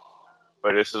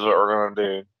 but this is what we're gonna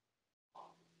do.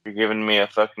 You're giving me a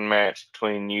fucking match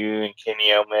between you and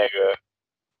Kenny Omega.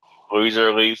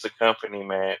 Loser leaves the company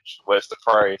match. What's the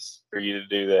price for you to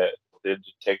do that? Did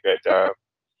you take that job?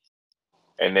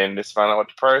 And then just find out what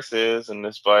the price is, and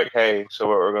just like, hey, so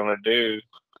what we're gonna do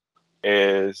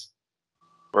is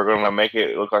we're gonna make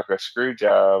it look like a screw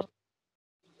job,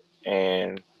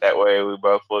 and that way we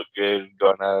both look good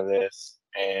going out of this.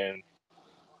 And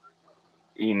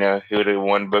he would have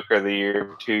won Booker of the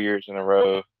Year 2 years in a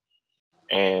row,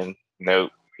 and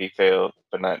nope, he failed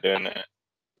for not doing that.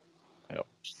 Yep.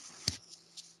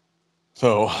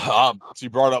 So you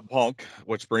brought up Punk,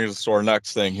 which brings us to our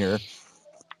next thing here.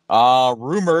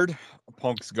 Rumored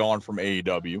Punk's gone from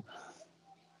AEW.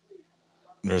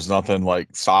 There's nothing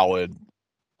like solid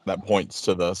that points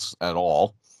to this at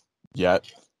all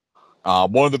yet.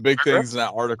 One of the big things in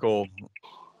that article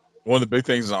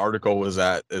was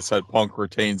that it said Punk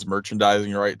retains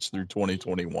merchandising rights through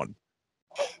 2021.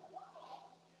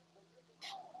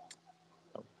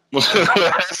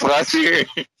 That's last year.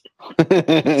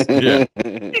 Yeah.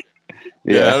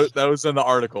 Yeah. That was in the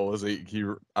article. He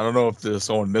I don't know if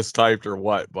someone mistyped or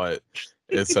what, but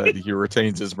it said he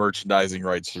retains his merchandising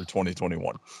rights through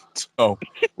 2021. So,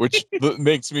 which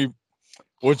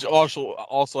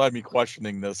also had me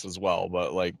questioning this as well,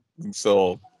 but like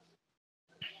still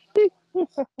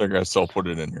they're gonna still put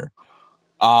it in here.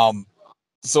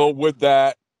 So with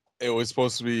that, it was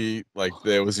supposed to be like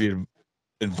there was the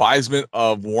advisement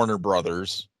of Warner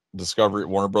Brothers Discovery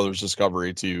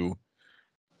to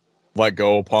let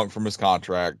go of Punk from his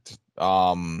contract.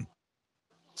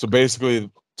 So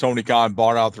basically Tony Khan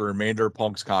bought out the remainder of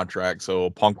Punk's contract, so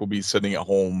Punk will be sitting at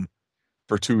home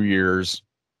for 2 years,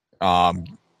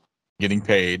 getting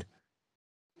paid,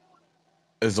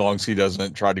 as long as he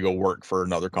doesn't try to go work for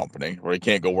another company, or he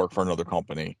can't go work for another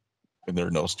company in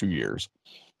those 2 years,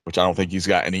 which I don't think he's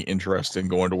got any interest in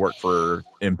going to work for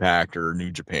Impact or New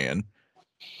Japan.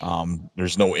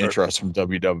 There's no interest from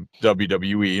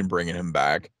WWE in bringing him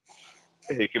back.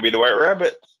 He could be the White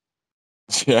Rabbit.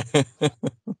 Yeah.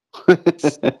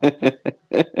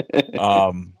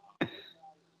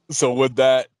 So with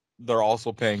that, they're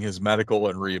also paying his medical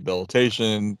and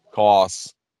rehabilitation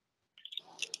costs.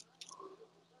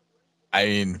 I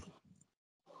mean,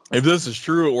 if this is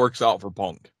true, it works out for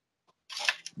Punk.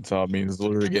 So I mean, he's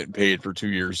literally getting paid for 2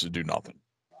 years to do nothing.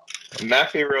 Not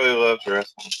if he really loves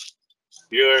wrestling.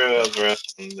 If you really love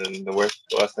wrestling, then the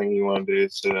last thing you want to do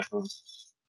is sit at home.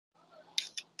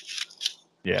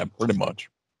 Yeah, pretty much.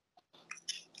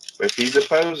 But if he's a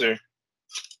poser,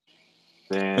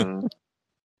 then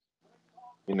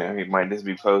he might just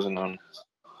be posing on.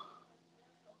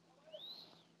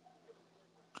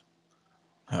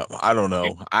 I don't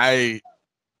know. I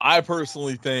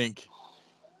personally think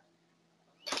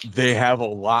they have a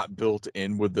lot built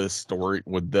in with this story.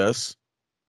 With this,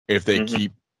 if they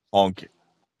keep Punk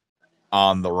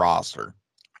on the roster,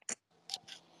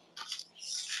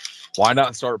 why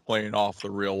not start playing off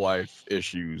the real life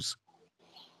issues?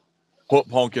 Put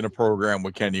Punk in a program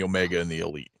with Kenny Omega and the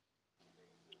Elite.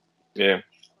 Yeah.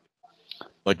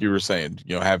 Like you were saying,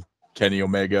 have Kenny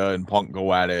Omega and Punk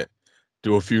go at it,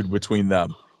 do a feud between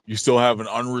them. You still have an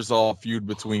unresolved feud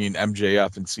between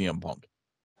MJF and CM Punk.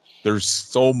 There's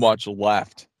so much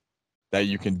left that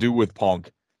you can do with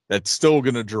Punk that's still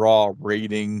going to draw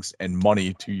ratings and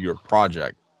money to your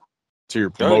project, to your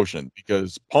promotion,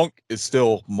 because Punk is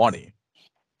still money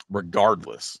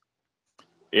regardless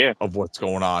of what's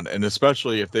going on. And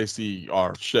especially if they see,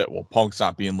 oh shit, well, Punk's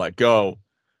not being let go,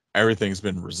 everything's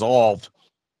been resolved,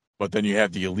 but then you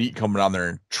have the Elite coming on there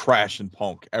and trashing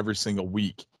Punk every single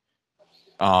week.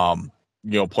 Playing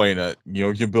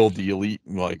you can build the Elite,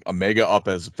 like Omega up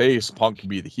as a face, Punk can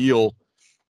be the heel.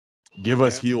 Give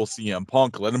us heel CM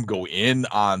Punk, let him go in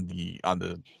on the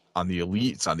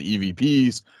Elites, on the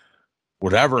EVPs,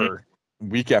 whatever,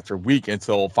 week after week,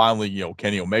 until finally,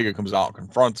 Kenny Omega comes out and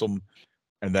confronts him,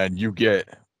 and then you get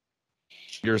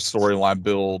your storyline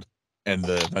build and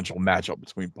the eventual matchup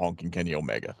between Punk and Kenny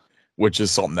Omega, which is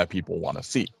something that people want to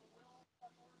see.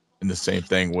 And the same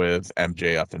thing with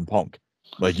MJF and Punk.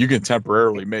 Like, you can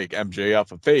temporarily make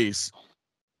MJF a face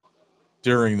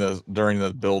during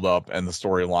the build up and the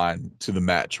storyline to the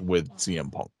match with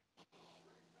CM Punk.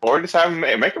 Or just have him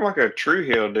make him like a true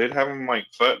heel, dude. Have him like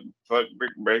fuck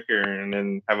Britt Baker and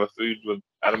then have a feud with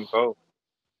Adam Cole.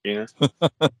 Get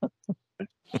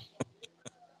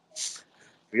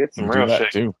some real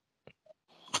shit too.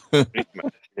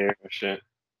 Shit.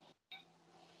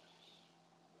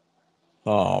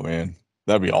 Oh man,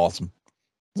 that'd be awesome.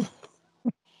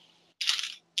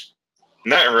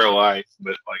 Not in real life,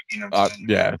 but like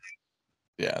yeah,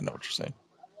 I know what you're saying.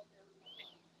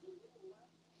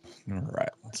 All right,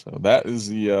 so that is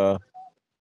the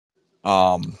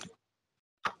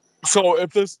So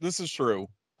if this is true,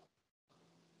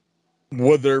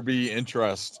 would there be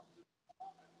interest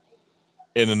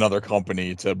in another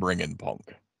company to bring in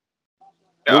Punk?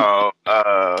 Oh,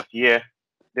 yeah,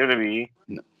 WWE.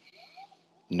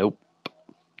 Nope.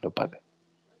 Nobody.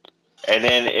 And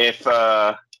then if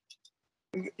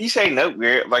you say nope,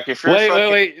 Garrett, like if you're Wait.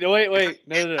 fucking No.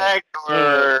 Impact No,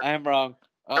 or I'm wrong.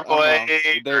 Triple I'm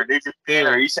A wrong. or New Japan,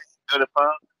 or you say no to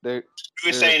Punk? There. You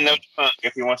would say no to Punk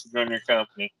if he wants to join your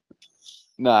company.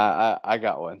 Nah, I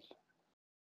got one.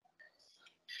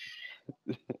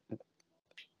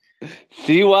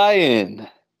 CYN.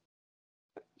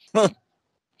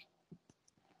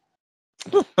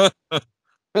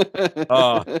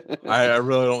 I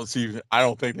really don't see. I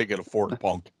don't think they can afford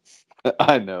Punk.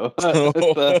 I know.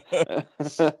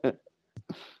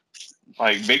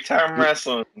 Like big time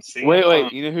wrestling.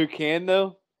 Wait. You know who can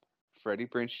though? Freddie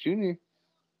Prinze Jr.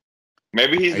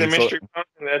 Maybe he's the He's mystery Punk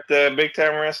at big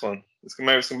time wrestling.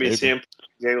 Maybe it's gonna be Maybe. CM Punk,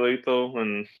 Jay Lethal,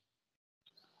 and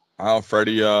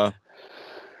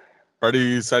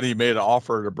Freddie said he made an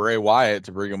offer to Bray Wyatt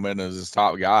to bring him in as his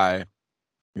top guy.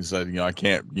 He said, I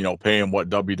can't, pay him what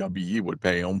WWE would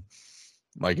pay him.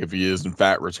 Like if he is in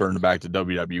fact returning back to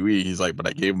WWE, he's like, but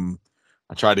I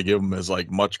tried to give him as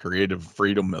like much creative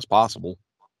freedom as possible.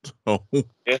 So,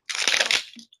 yeah.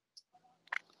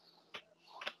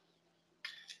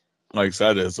 Like I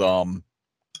said, is Karrion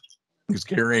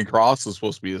Kross is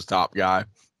supposed to be his top guy,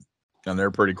 and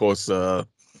they're pretty close to,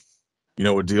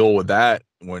 a deal with that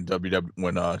when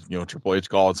Triple H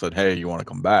called and said, hey, you want to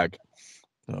come back?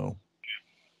 So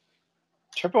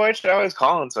Triple H always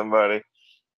calling somebody.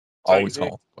 Always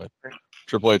calling. But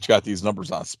Triple H got these numbers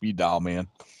on speed dial, man.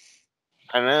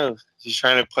 I know. He's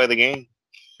trying to play the game.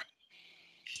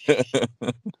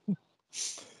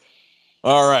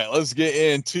 All right, let's get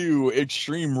into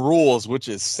Extreme Rules, which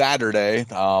is Saturday.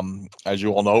 As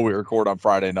you all know, we record on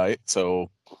Friday night,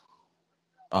 so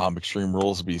Extreme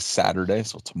Rules will be Saturday,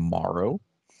 so tomorrow.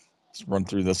 Let's run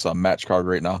through this match card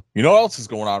right now. You know what else is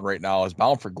going on right now is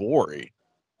Bound for Glory.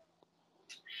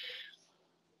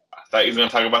 I thought you were going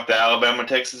to talk about the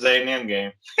Alabama-Texas A&M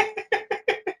game.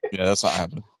 Yeah, that's not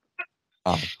happening.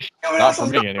 Not for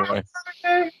me, anyway.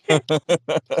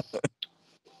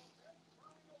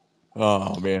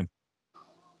 Oh, man.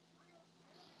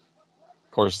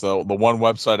 Of course, the one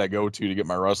website I go to get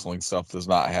my wrestling stuff does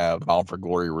not have Bound for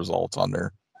Glory results on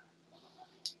there.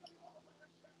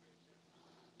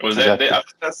 Was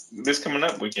that's this coming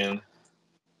up weekend?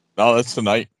 No, that's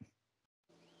tonight.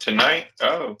 Tonight?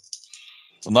 Oh.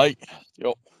 Tonight.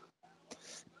 Yep.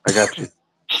 I got you.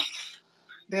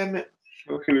 Damn it.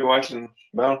 We could be watching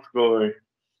Bound for Glory.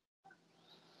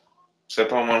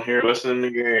 Except I'm on here listening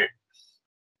to Gary.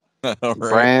 All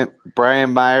right.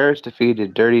 Brian Myers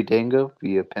defeated Dirty Dango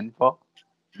via pinfall.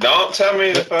 Don't tell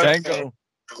me the Dango.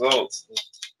 results.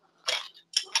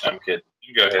 I'm kidding.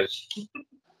 You go ahead.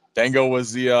 Dango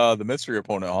was the mystery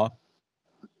opponent, huh?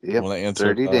 Yep. When they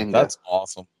answered, Dirty Dango. That's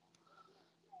awesome.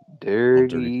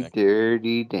 Dirty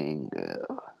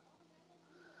Dango.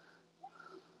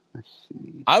 Let's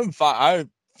see. I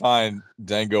find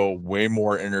Dango way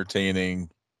more entertaining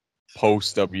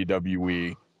post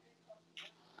WWE.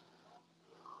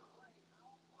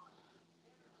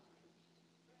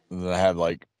 Than I have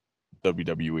like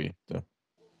WWE. So.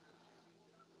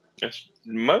 Just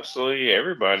mostly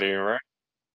everybody, right?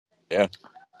 Yeah.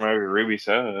 Maybe Ruby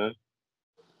Soho.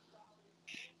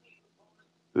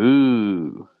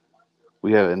 Ooh.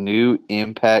 We have a new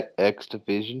Impact X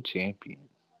Division champion.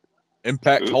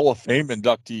 Impact Hall of Fame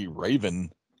inductee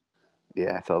Raven.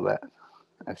 Yeah, I saw that.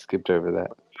 I skipped over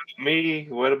that. Me?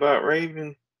 What about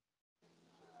Raven?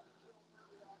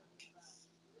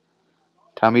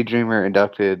 Tommy Dreamer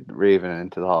inducted Raven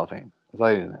into the Hall of Fame. That's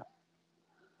all you know.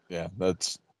 Yeah,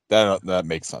 that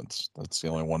makes sense. That's the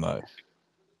only one that.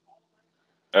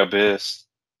 Abyss.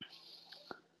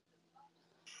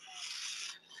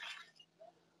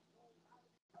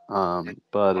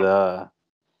 But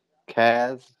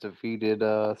Kaz defeated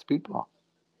Speedball,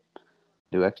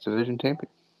 new X Division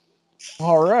champion.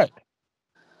 All right.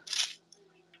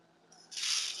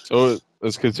 So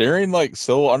is Kazarian like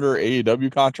still under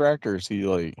AEW contract, or is he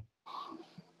like?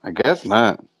 I guess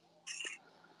not.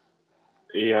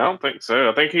 Yeah, I don't think so.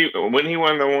 I think when he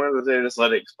won the one that they just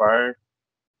let it expire.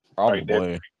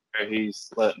 Probably.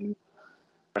 He's letting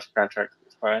his contract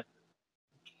expire.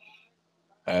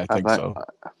 I think so.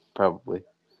 Probably.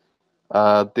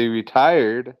 They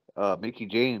retired. Mickey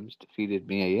James defeated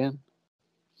Mia Yim.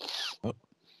 Oh.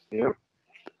 Yep.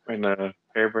 In a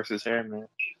hair versus hair match.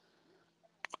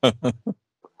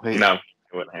 Wait. No, it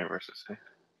wasn't hair versus hair.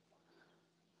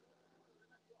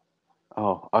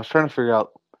 Oh, I was trying to figure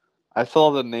out. I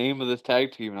saw the name of this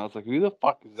tag team and I was like, who the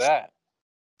fuck is that?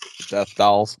 Death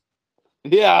Dolls.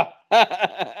 Yeah.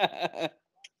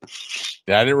 Yeah,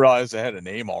 Yeah, I didn't realize they had a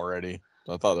name already.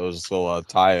 I thought it was still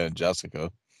Taya and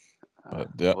Jessica. But,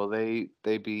 yeah. Well, they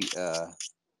beat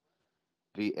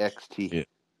VXT. Yeah.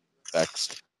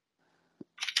 Next.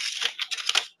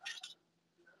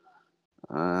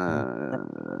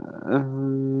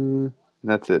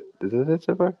 That's it. Is that it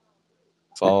so far?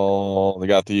 So they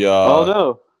got the Oh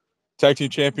no! Tag Team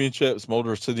Championships,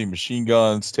 Motor City Machine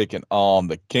Guns taking on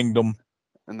the Kingdom.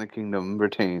 And the Kingdom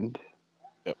retained.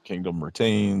 Yep, Kingdom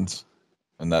retains.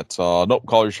 And that's nope,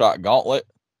 Call Your Shot Gauntlet.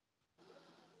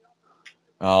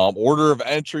 Order of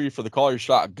entry for the Call Your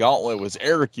Shot Gauntlet was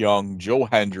Eric Young, Joe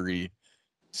Hendry,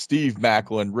 Steve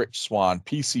Macklin, Rich Swan,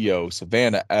 PCO,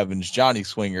 Savannah Evans, Johnny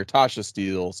Swinger, Tasha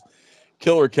Steeles,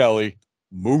 Killer Kelly,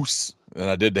 Moose, and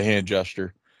I did the hand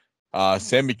gesture.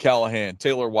 Sammy Callahan,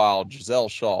 Taylor Wilde, Giselle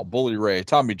Shaw, Bully Ray,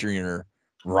 Tommy Dreamer,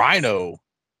 Rhino,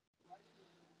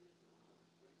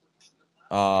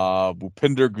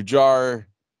 Bhupinder Gujar,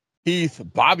 Heath,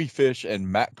 Bobby Fish, and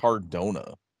Matt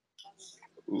Cardona.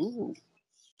 Ooh.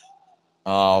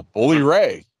 Bully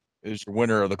Ray is your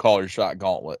winner of the Call Your Shot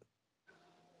Gauntlet.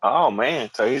 Oh man,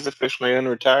 so he's officially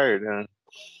unretired, huh?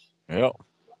 Yep.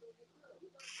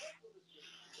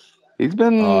 He's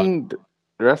been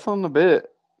wrestling a bit.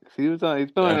 He's been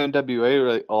on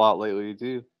NWA a lot lately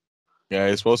too. Yeah,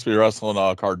 he's supposed to be wrestling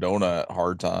Cardona at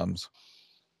Hard Times.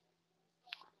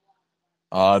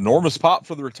 Enormous pop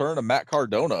for the return of Matt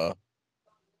Cardona.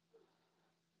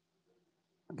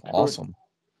 Awesome.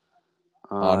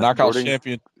 Knockout Jordan,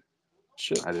 Championship.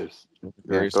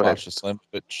 Grace, go ahead. Sasha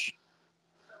Slimpovich.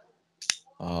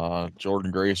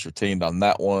 Jordan Grace retained on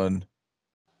that one.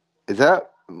 Is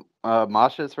that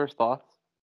Masha's first thoughts?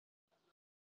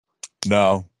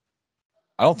 No,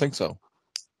 I don't think so.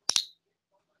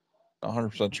 Not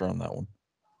 100% sure on that one.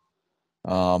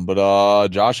 But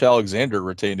Josh Alexander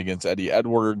retained against Eddie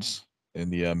Edwards in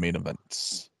the main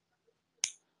events.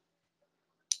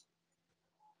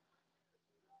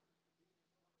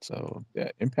 So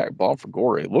yeah, Impact Bomb for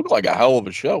Gory. It looked like a hell of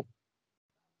a show.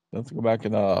 Let's go back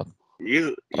and check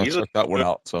that one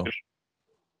out. So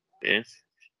Yes.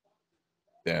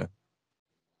 yeah.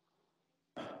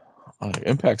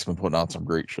 Impact's been putting out some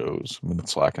great shows. I've been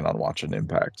slacking on watching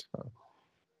Impact.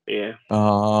 Yeah.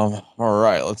 All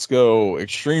right, let's go.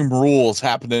 Extreme Rules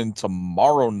happening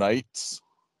tomorrow night.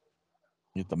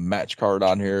 Get the match card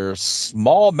on here.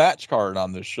 Small match card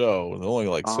on this show. With only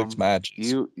like 6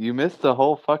 matches. You missed the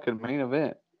whole fucking main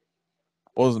event.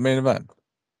 What was the main event?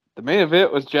 The main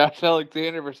event was Josh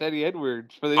Alexander versus Eddie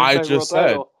Edwards for the I Impact just World said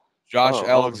title. Josh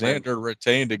Alexander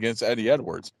retained against Eddie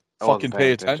Edwards. Fucking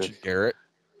pay attention, Garrett.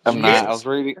 I'm Jesus. not. I was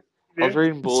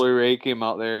reading Bully Ray came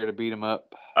out there to beat him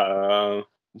up. No,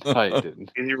 he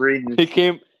didn't. You're reading. He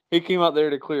came out there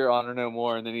to clear Honor No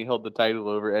More, and then he held the title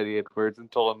over Eddie Edwards and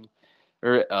told him,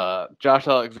 or Josh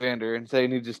Alexander, and say he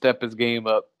needs to step his game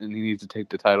up and he needs to take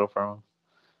the title from him.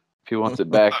 If he wants it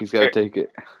back, he's got to take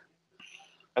it.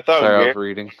 I thought Sorry, I was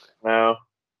reading. No,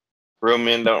 real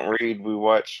men don't read. We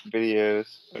watch videos.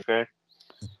 Okay.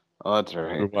 Oh, that's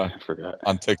right. I forgot.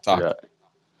 On TikTok.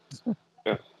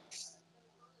 Yeah.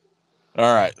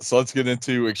 All right, so let's get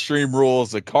into Extreme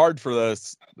Rules. The card for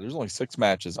this, there's only 6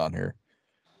 matches on here.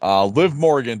 Liv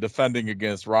Morgan defending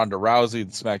against Ronda Rousey,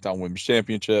 the SmackDown Women's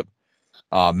Championship.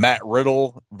 Matt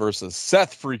Riddle versus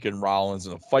Seth freaking Rollins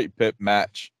in a fight pit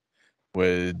match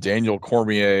with Daniel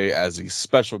Cormier as the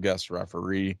special guest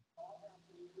referee.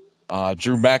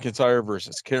 Drew McIntyre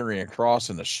versus Karrion Kross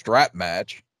in a strap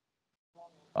match.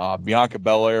 Bianca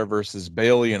Belair versus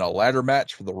Bayley in a ladder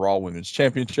match for the Raw Women's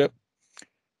Championship.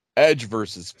 Edge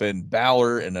versus Finn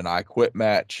Balor in an I Quit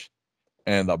match.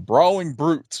 And the Brawling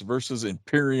Brutes versus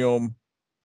Imperium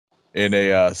in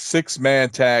a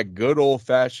 6-man tag, good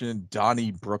old-fashioned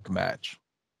Donnie Brooke match.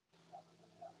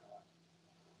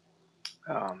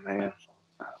 Oh, man.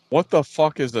 What the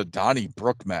fuck is a Donnie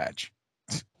Brooke match?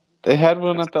 They had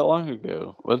one not that long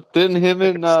ago. Didn't him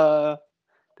and McIntyre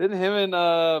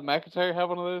have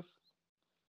one of those?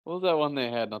 What was that one they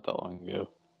had not that long ago?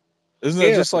 Isn't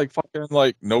it just like fucking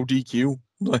like no DQ?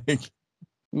 Like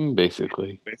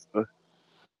basically.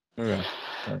 Okay.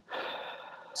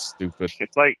 Stupid.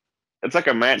 It's like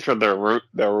a match where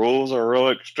the rules are real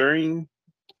extreme.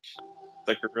 It's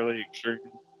like a really extreme.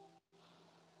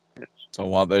 So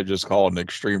why don't they just call it an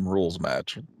Extreme Rules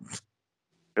match?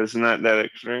 It's not that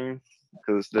extreme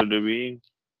because it's WWE.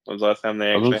 When was the last time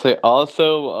they I was actually? gonna say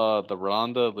also the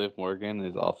Ronda Liv Morgan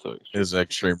is also extreme. Is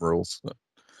Extreme Rules.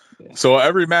 Yeah. So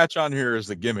every match on here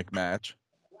is a gimmick match.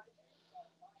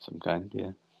 Some kind, yeah.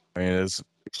 I mean, it's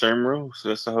Extreme Rules.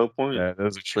 That's the whole point. Yeah, it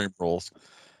is Extreme Rules.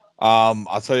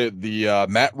 I'll tell you the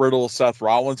Matt Riddle Seth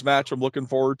Rollins match I'm looking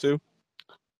forward to.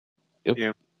 Yep.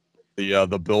 Yeah.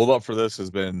 The build up for this has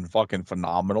been fucking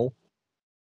phenomenal.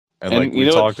 And like you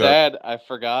know what's sad? I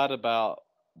forgot about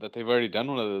that they've already done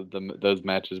one of those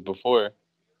matches before.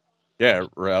 Yeah, it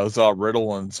was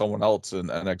Riddle and someone else in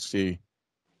NXT.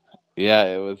 Yeah,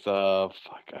 it was fuck,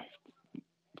 I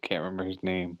can't remember his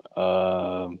name.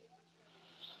 What's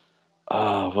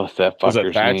that Was it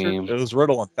fucker's Thatcher? name? It was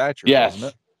Riddle and Thatcher, Yes,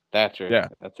 wasn't it? Thatcher. Yeah.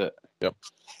 That's it. Yep.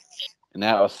 And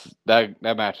that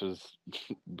match was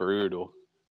brutal.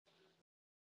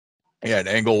 Yeah, and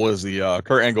Angle was the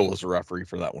Kurt Angle was the referee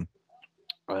for that one.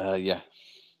 Yeah.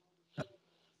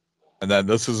 And then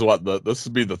this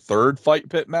would be the third fight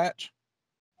pit match.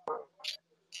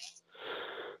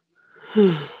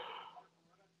 I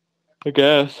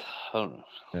guess. I don't know.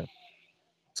 Yeah.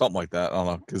 Something like that. I don't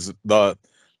know, because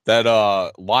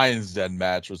that Lions Den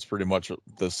match was pretty much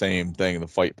the same thing, the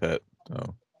fight pit.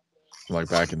 So, like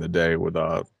back in the day with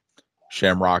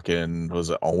Shamrock and was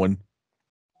it Owen?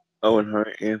 Owen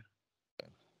Hart, yeah.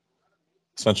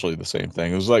 Essentially the same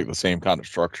thing. It was like the same kind of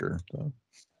structure. So.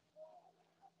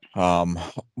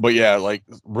 But yeah, like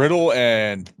Riddle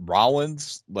and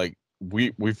Rollins, like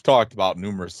we've talked about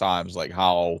numerous times, like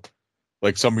how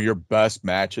like some of your best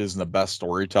matches and the best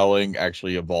storytelling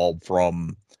actually evolved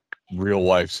from real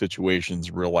life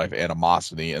situations, real life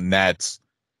animosity, and that's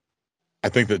I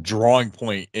think the drawing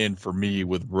point in for me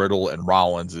with Riddle and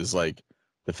Rollins is like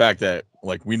the fact that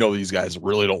like we know these guys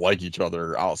really don't like each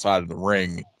other outside of the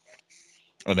ring,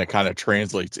 and it kind of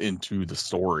translates into the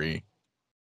story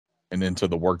and into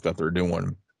the work that they're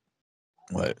doing.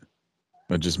 But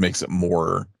it just makes it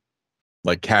more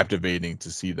like captivating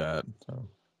to see that. So.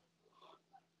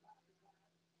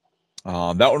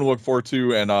 That one to look forward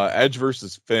to, and Edge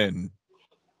versus Finn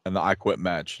and the I Quit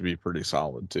match should be pretty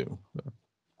solid too. So.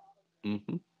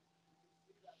 Mm-hmm.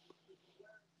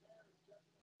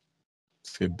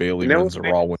 See if Bailey wins the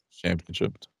Raw Women's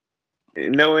Championship.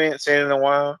 You know, we ain't seen in a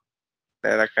while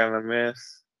that I kind of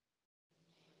miss.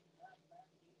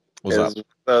 What's that?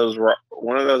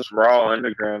 One of those Raw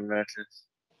Underground matches.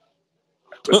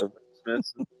 With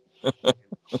the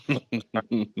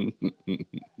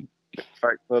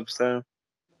Fight Club style.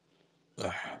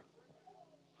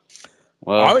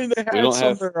 Well, I mean, they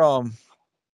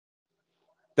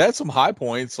had some high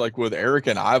points, like with Eric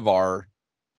and Ivar,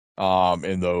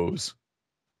 in those,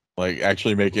 like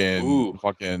actually making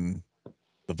fucking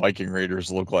the Viking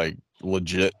Raiders look like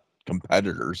legit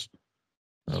competitors.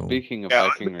 Speaking of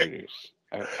Viking Raiders,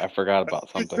 I forgot about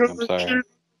something. I'm sorry.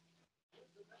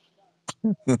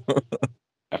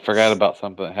 I forgot about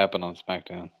something that happened on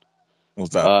SmackDown.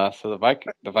 What's that? So the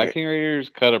Viking Raiders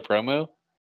cut a promo.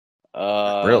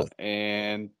 Really?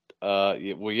 And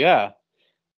yeah.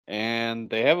 And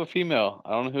they have a female.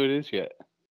 I don't know who it is yet.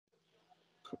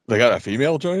 They got a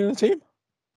female joining the team?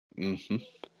 Mm-hmm.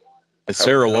 Is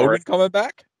Sarah Logan coming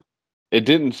back? It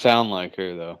didn't sound like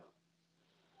her though.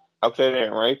 Okay, they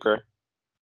didn't rape her.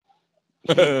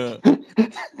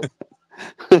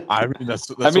 I mean,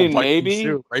 that's I mean, what maybe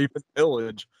do, rape and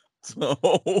pillage. So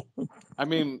I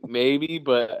mean, maybe,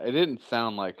 but it didn't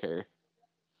sound like her.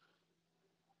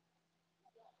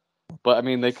 But I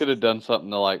mean, they could have done something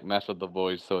to like mess with the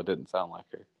voice, so it didn't sound like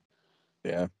her.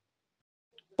 Yeah.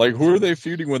 Like, who are they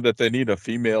feuding with that they need a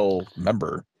female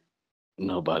member?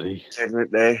 Nobody.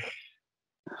 Segment day.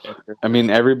 I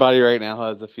mean, everybody right now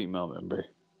has a female member.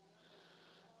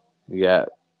 You got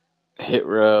Hit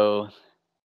Row.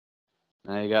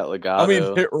 Now you got Legato. I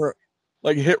mean,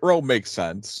 Hit Row makes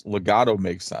sense. Legato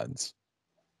makes sense.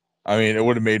 I mean, it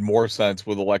would have made more sense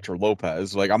with Elektra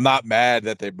Lopez. Like, I'm not mad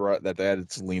that they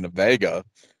added Selena Vega,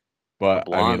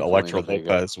 but I mean, Elektra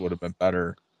Lopez would have been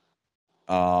better.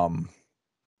 But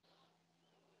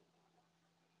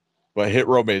Hit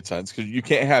Row made sense because you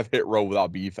can't have Hit Row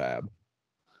without B-Fab.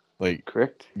 Like,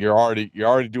 correct. You're already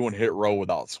doing Hit Row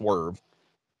without Swerve.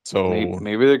 So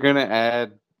maybe they're gonna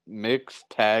add mixed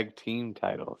tag team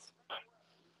titles.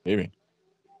 Maybe.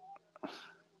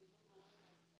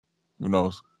 Who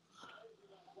knows?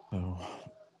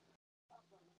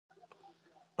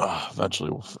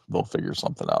 Eventually they'll figure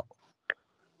something out.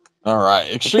 All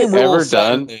right, Extreme Rules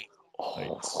Saturday.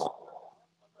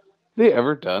 They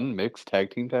ever done mixed tag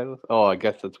team titles? Oh, I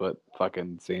guess that's what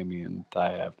fucking Sammy and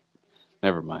Ty have.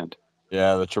 Never mind.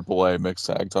 Yeah, the AAA mixed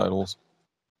tag titles.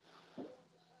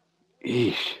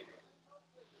 Eesh.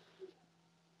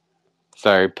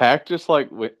 Sorry, Pac just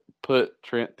like put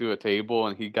Trent through a table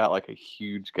and he got like a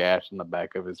huge gash in the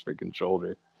back of his freaking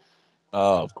shoulder.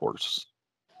 Of course.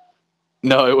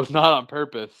 No, it was not on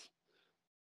purpose.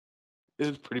 It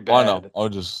was pretty bad. I know.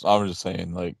 I'm just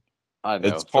saying, like, I know.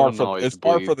 It's par for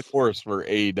the course for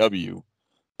AEW.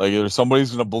 Like, either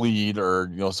somebody's gonna bleed or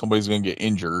somebody's gonna get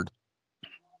injured,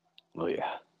 Oh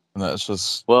yeah. And that's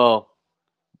just Well,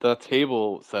 the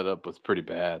table setup was pretty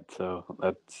bad, so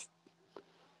that's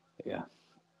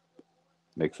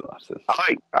makes a lot of sense.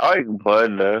 I like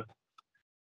blood though.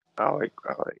 I like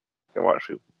I watch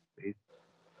people.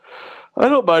 I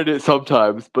don't mind it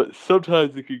sometimes, but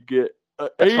sometimes it can get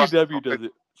That's why, AEW does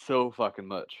it so fucking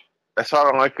much. that's why I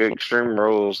don't like extreme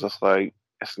rules. It's like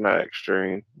it's not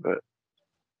extreme, but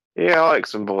yeah, I like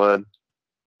some blood.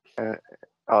 I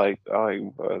like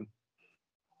blood.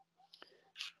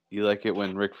 You like it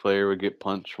when Ric Flair would get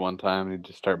punched one time and he'd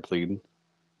just start bleeding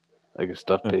like a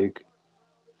stuffed pig.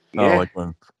 kind of Yeah, like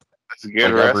when it's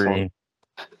good like wrestling.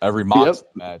 every Mox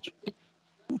match.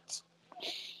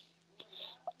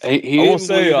 He I will didn't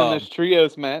say, bleed in this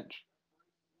trios match.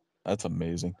 That's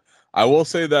amazing. I will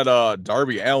say that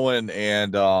Darby Allin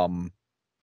and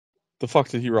the fuck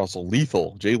did he wrestle?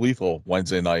 Lethal, Jay Lethal,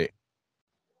 Wednesday night.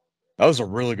 That was a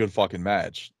really good fucking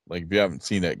match. Like if you haven't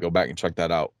seen it, go back and check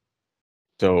that out.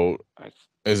 So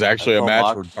it's actually a saw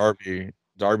match where Mox.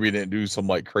 Darby didn't do some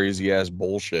like crazy ass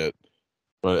bullshit,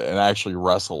 but and actually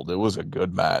wrestled. It was a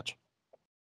good match.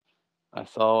 I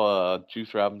saw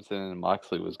Juice Robinson and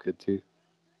Moxley was good too.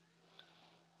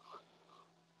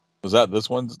 Was that this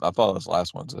one? I thought it was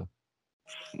last Wednesday.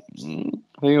 I think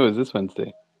it was this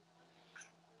Wednesday.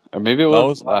 Or maybe it No,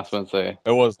 was last Wednesday.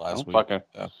 It was I last don't week. fucking,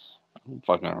 Yeah. I don't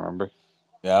fucking remember.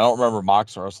 Yeah, I don't remember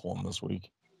Mox wrestling this week.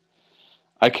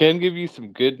 I can give you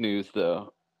some good news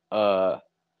though. I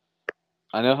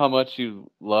know how much you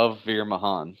love Veer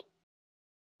Mahan,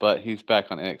 but he's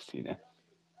back on NXT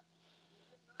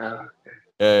now.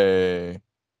 Yay.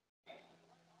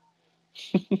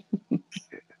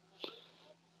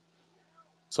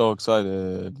 So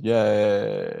excited.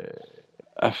 Yay.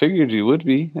 I figured you would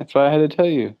be. That's why I had to tell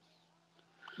you.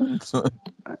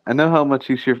 I know how much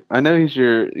he's your. I know he's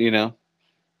your,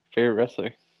 favorite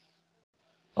wrestler.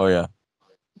 Oh yeah.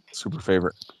 Super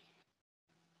favorite.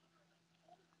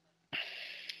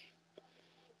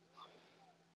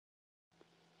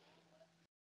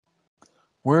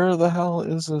 Where the hell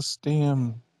is this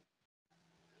damn?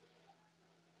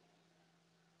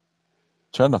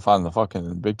 Trying to find the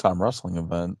fucking big time wrestling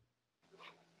event,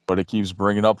 but it keeps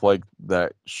bringing up like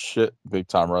that shit big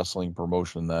time wrestling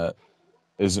promotion that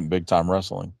isn't big time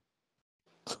wrestling.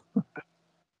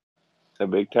 The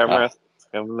big time wrestling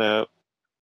coming up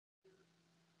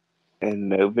in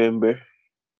November.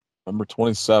 November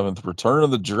 27th, Return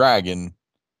of the Dragon.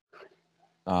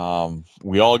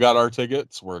 We all got our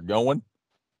tickets. We're going.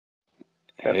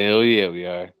 Hell yeah, we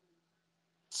are.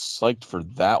 Psyched for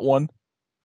that one.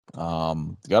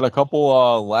 Got a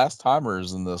couple last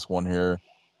timers in this one here.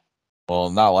 Well,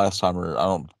 not last timer. I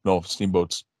don't know if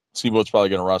Steamboat's probably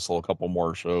gonna wrestle a couple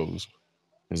more shows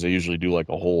because they usually do like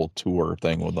a whole tour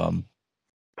thing with them.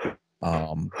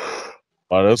 But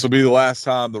this will be the last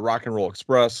time the Rock and Roll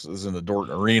Express is in the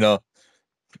Dorton Arena.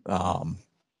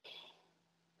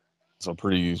 So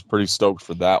pretty stoked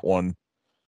for that one.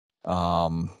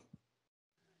 Come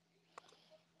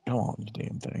on, you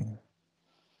damn thing.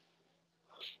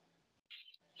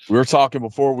 We were talking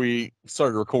before we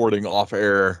started recording off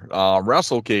air.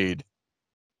 WrestleCade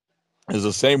is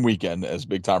the same weekend as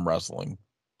Big Time Wrestling.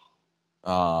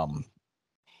 And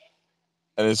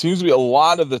it seems to be a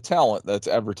lot of the talent that's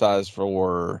advertised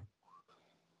for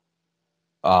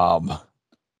WrestleCade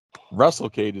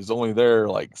is only there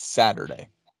like Saturday.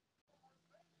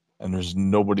 And there's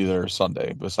nobody there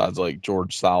Sunday besides like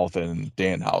George South and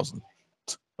Danhausen.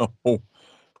 So,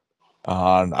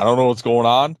 I don't know what's going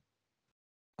on.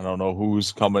 I don't know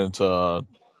who's coming to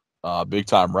Big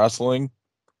Time Wrestling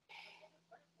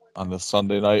on this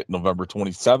Sunday night, November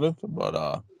 27th.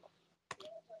 But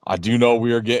I do know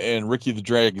we are getting Ricky the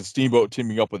Dragon Steamboat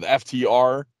teaming up with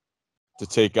FTR to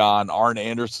take on Arn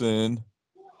Anderson,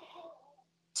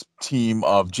 team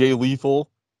of Jay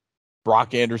Lethal,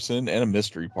 Brock Anderson, and a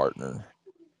mystery partner.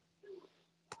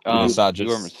 It's not just,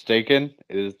 you are mistaken.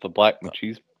 It is the Black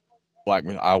Machismo.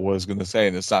 I was gonna say,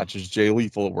 and it's not just Jay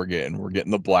Lethal we're getting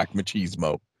the Black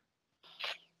Machismo.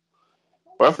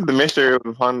 What if the mystery of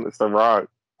the fun is The Rock?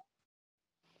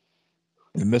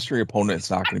 The mystery opponent is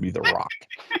not going to be The Rock.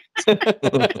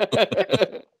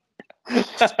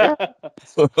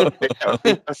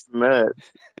 That's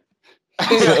nuts.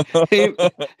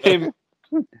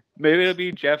 Maybe it'll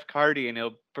be Jeff Cardy and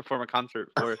he'll perform a concert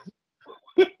for us.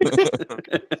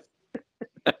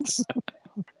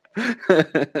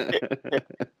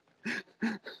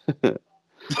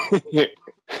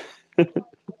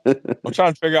 I'm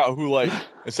trying to figure out who, like,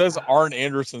 it says Arn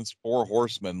Anderson's Four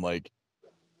Horsemen. Like,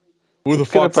 who the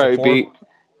fuck's the fourth?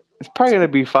 It's probably gonna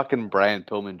be fucking Brian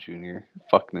Pillman Jr.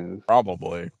 Fuck knows.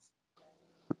 Probably.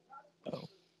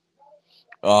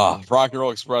 Rock and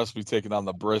Roll Express will be taking on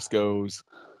the Briscoes.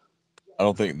 I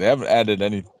don't think they haven't added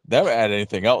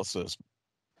anything else to this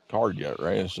card yet,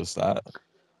 right? It's just that.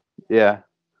 Yeah,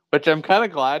 which I'm kind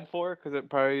of glad for because it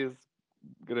probably is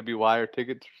gonna be why our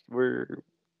tickets were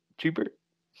cheaper.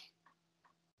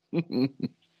 Because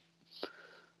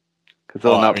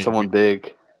they'll knock someone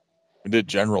big. We did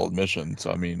general admission,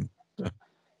 so I mean,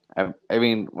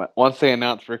 once they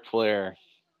announce Ric Flair,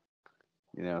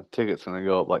 tickets gonna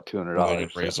go up like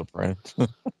 $200. Raise the price.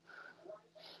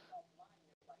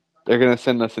 They're gonna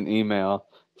send us an email.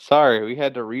 Sorry, we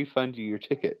had to refund you your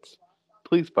tickets.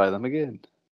 Please buy them again.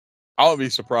 I would be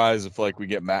surprised if we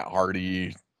get Matt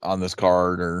Hardy on this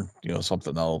card or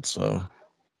something else. So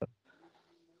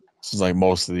this is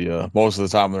most of the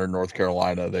time they're in North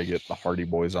Carolina, they get the Hardy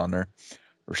Boys on there,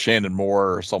 or Shannon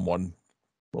Moore or someone.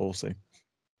 We'll see.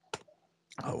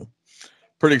 Oh,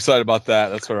 pretty excited about that.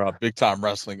 That's our big time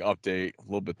wrestling update. A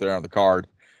little bit there on the card.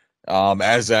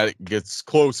 As that gets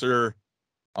closer,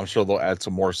 I'm sure they'll add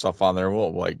some more stuff on there.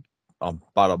 Well,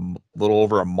 about a little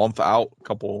over a month out,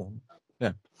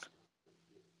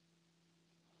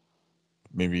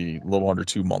 maybe a little under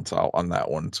 2 months out on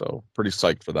that one. So pretty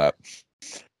psyched for that.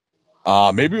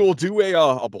 Maybe we'll do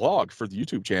a blog for the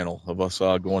YouTube channel of us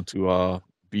going to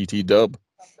BT Dub.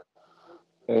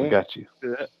 We got you.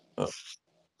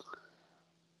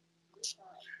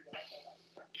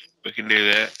 We can do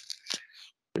that.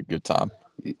 A good time.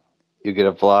 You get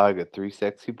a vlog of 3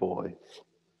 sexy boys.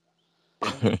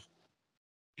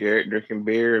 Garrett drinking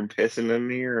beer and pissing in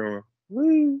the air.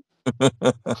 Woo.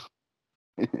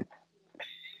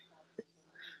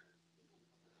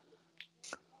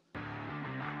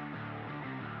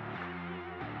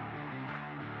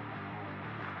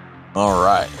 All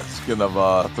right. Speaking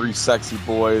of 3 sexy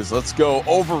boys, let's go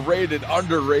overrated,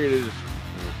 underrated,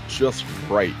 just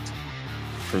right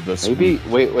for this week.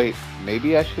 Wait.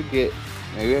 Maybe I should go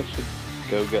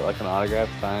get an autograph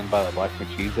signed by the Black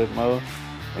Machismo Mo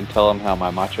and tell him how my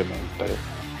Macho Man's better.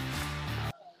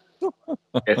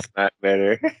 It's not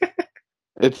better.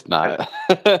 It's not.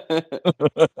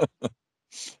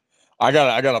 I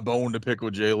got a bone to pick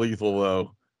with Jay Lethal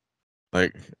though.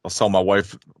 I'll tell my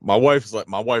wife. My wife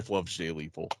loves Jay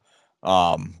Lethal.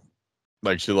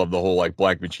 She loved the whole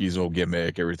Black Machismo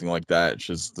gimmick, everything like that.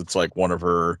 It's one of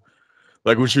her.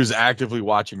 When she was actively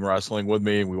watching wrestling with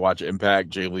me, we watch Impact.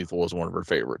 Jay Lethal was one of her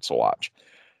favorites to watch.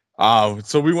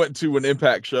 So we went to an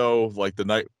Impact show the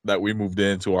night that we moved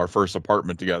into our first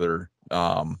apartment together.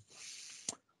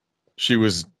 She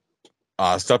was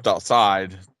stepped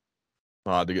outside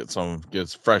to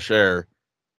get fresh air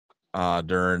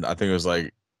during I think it was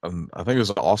an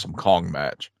Awesome Kong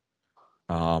match.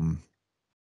 So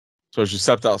she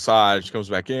stepped outside. She comes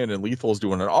back in, and Lethal's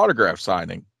doing an autograph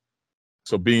signing.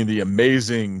 So being the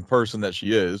amazing person that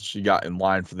she is, she got in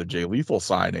line for the Jay Lethal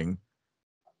signing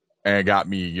and got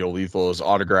me, Lethal's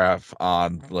autograph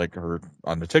on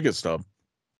on the ticket stub.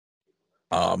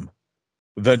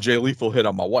 Then Jay Lethal hit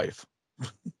on my wife,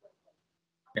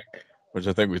 which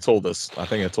I think I told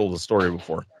the story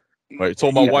before. But I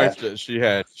told my wife that she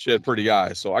had pretty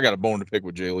eyes, so I got a bone to pick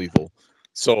with Jay Lethal.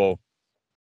 So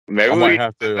maybe I might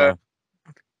have to.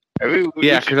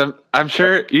 Yeah, because I'm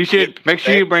sure you should make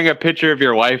sure you bring a picture of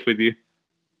your wife with you.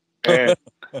 Yeah.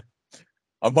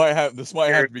 This might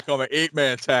have to become an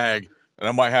 8-man tag, and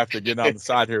I might have to get on the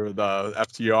side here with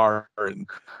FTR and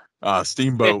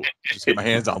Steamboat. Just get my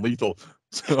hands on Lethal.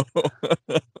 So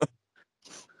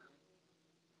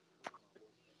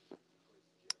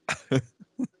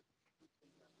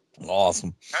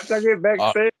awesome. How'd I get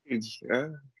backstage?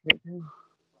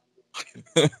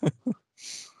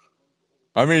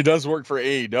 I mean, it does work for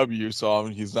AEW, so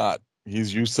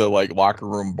he's used to locker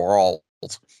room brawls.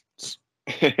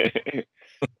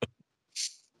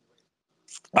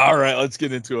 All right, let's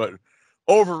get into it.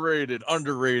 Overrated,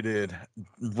 underrated,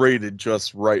 rated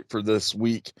just right for this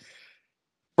week.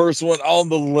 First one on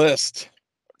the list,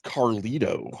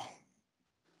 Carlito.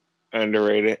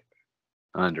 Underrated.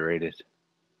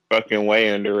 Fucking way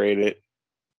underrated.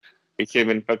 He should have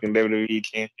been fucking WWE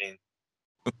champion.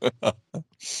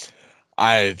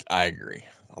 I agree.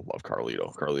 I love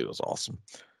Carlito. Carlito's awesome.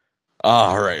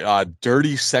 All right,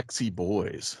 Dirty Sexy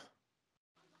Boys.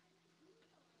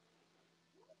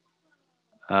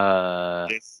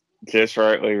 Just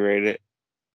rightly rated.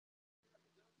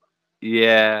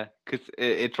 Yeah, because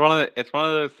it's one of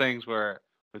those things where,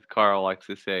 with Carl likes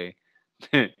to say,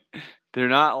 they're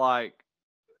not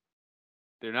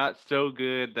so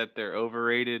good that they're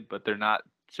overrated, but they're not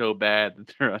so bad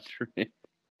that they're underrated,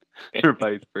 or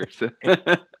vice versa.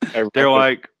 They're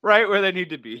right where they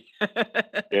need to be.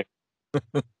 Yeah.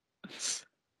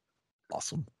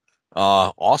 Awesome.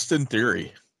 Austin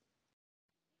Theory.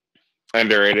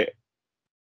 Underrated.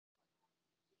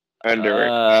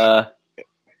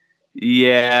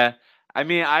 Yeah. I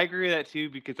mean, I agree with that too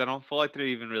because I don't feel like they're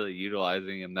even really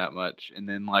utilizing him that much. And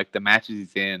then like the matches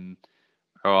he's in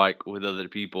are like with other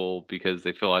people because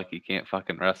they feel like he can't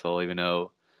fucking wrestle, even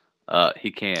though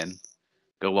he can.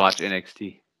 Go watch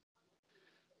NXT.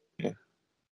 Yeah.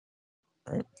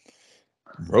 Right.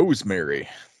 Rosemary.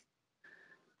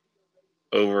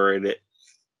 Overrated.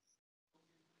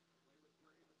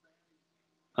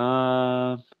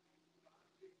 I'll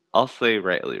say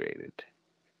rightly rated.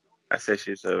 I say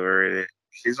she's overrated.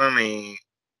 She's only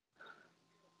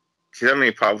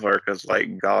popular because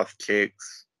like goth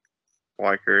chicks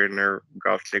like her, and their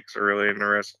goth chicks are really into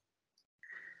wrestling.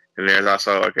 And there's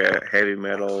also like a heavy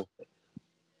metal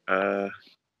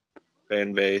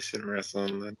fan base in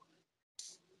wrestling. And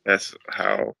that's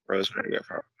how Rosemary got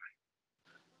popular.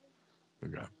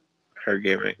 Okay. Her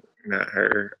gimmick, not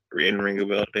her in-ring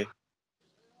ability.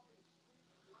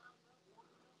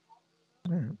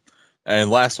 And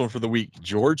last one for the week,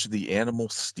 George the Animal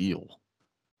Steel.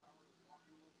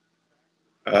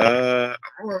 I'm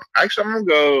gonna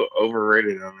go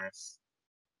overrated on this.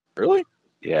 Really?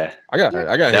 Yeah. I got to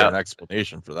hear an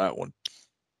explanation for that one.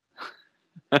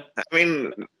 I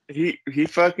mean, he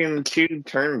fucking chewed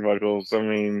turnbuckles. I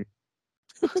mean,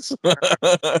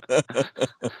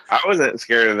 I wasn't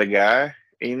scared of the guy.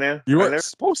 You know, You weren't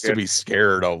supposed to be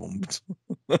scared of him.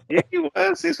 Yeah, he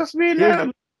was. He's supposed to be an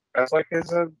animal. That's like his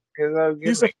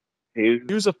gimmick. He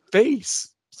was a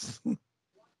face.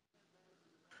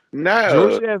 No,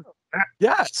 George,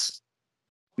 yes.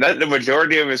 not the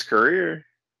majority of his career.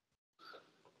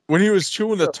 When he was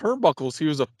chewing the turnbuckles, he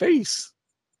was a face.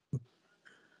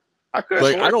 I could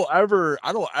Like I don't ever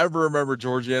remember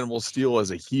George Animal Steel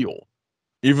as a heel.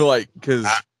 Even like because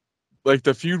like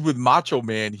the feud with Macho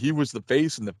Man, he was the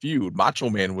face in the feud. Macho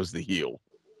Man was the heel.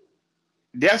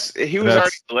 Yes, he was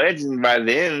already a legend by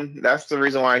then. That's the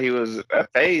reason why he was a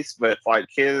face. But like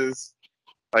his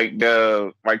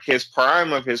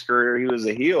prime of his career, he was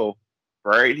a heel,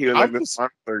 right? He was like the monster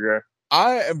guy.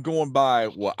 I am going by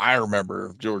what I remember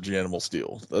of George Animal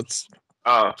Steel. That's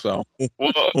so.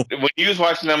 Well, when he was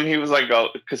watching them, he was like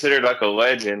considered like a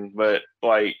legend. But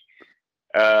like,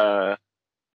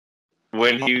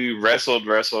 when he wrestled,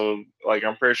 like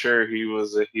I'm pretty sure he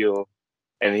was a heel,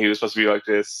 and he was supposed to be like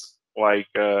this, like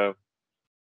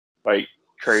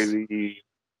crazy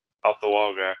off the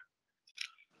wall guy.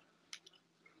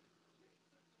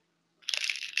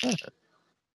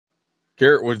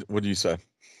 Garrett, what do you say?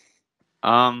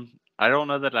 I don't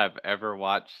know that I've ever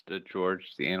watched a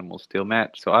George the Animal Steel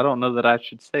match, so I don't know that I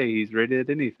should say he's rated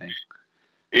anything.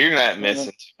 You're not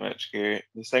missing too much, Garrett.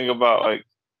 Just think about like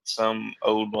some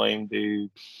old lame dude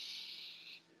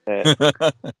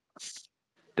that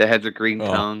has a green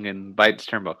tongue and bites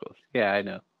turnbuckles. Yeah, I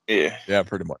know. Yeah,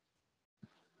 pretty much.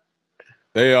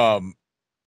 They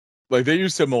like they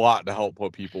used him a lot to help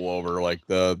put people over, like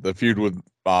the feud with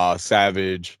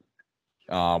Savage,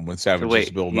 when Savage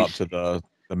was building up to the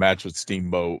match with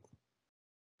Steamboat.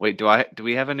 Wait, do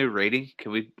we have a new rating?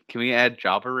 Can we add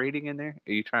Jobber rating in there?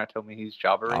 Are you trying to tell me he's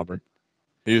Jobber rated?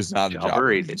 He is not Jobber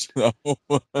rated. So.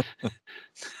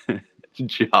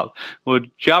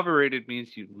 Jobber rated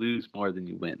means you lose more than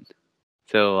you win.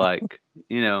 So like,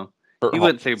 you know, he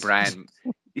wouldn't say Brian.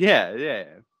 Yeah,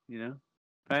 you know,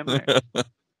 Brian Myers.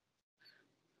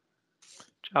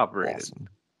 Jobber rated.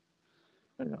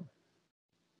 Awesome.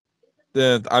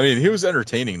 Yeah, I mean, he was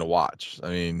entertaining to watch.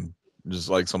 I mean, just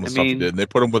like some of the stuff he did. And they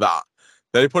put him with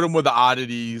the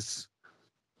oddities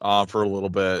for a little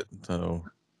bit. So,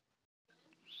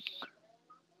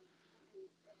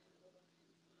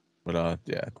 but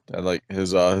yeah, I like his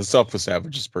stuff with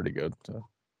Savage is pretty good. So.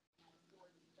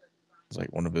 It's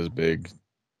like one of his big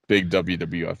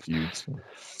WWF feuds.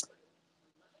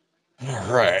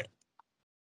 All right.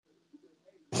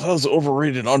 That was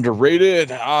overrated, underrated.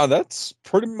 That's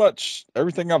pretty much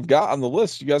everything I've got on the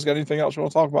list. You guys got anything else you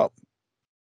want to talk about?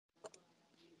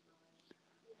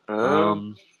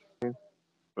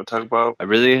 We'll talk about. I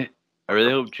really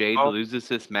hope Jade loses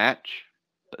this match,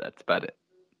 but that's about it.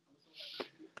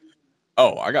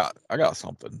 Oh, I got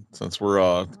something since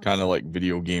we're kind of like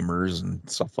video gamers and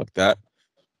stuff like that.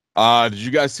 Did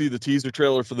you guys see the teaser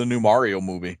trailer for the new Mario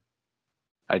movie?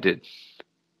 I did.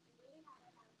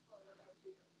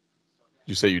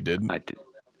 You say you didn't?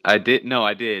 I did. No,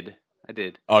 I did.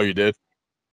 Oh, you did?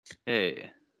 Hey.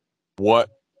 What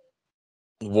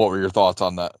were your thoughts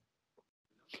on that?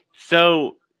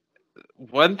 So,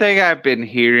 one thing I've been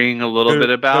hearing a little bit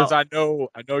about, because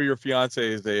I know your fiance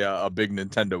is a big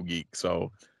Nintendo geek,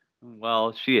 so.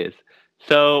 Well, she is.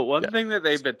 So one Yeah. thing that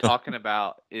they've been talking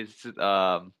about is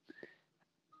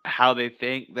how they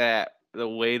think that the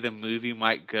way the movie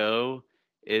might go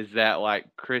is that like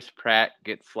Chris Pratt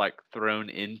gets like thrown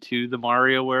into the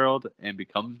Mario world and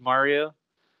becomes Mario,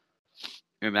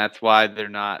 and that's why they're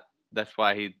not. That's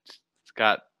why he's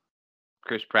got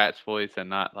Chris Pratt's voice and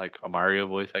not like a Mario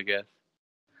voice, I guess.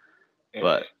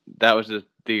 But that was a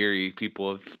theory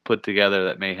people have put together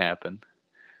that may happen.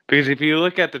 Because if you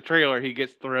look at the trailer, he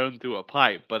gets thrown through a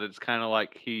pipe, but it's kind of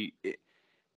like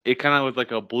it kind of was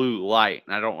like a blue light,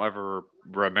 and I don't ever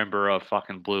remember a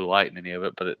fucking blue light in any of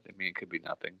it. But it could be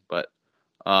nothing. But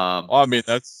Well, I mean,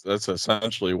 that's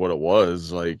essentially what it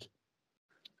was. Like,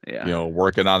 yeah.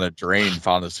 working on a drain,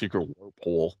 found a secret warp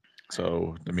hole.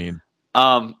 So, I mean,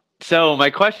 So my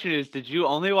question is, did you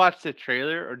only watch the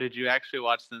trailer, or did you actually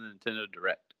watch the Nintendo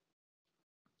Direct?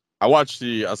 I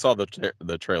saw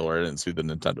the trailer. I didn't see the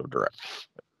Nintendo Direct.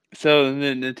 So in the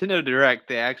Nintendo Direct,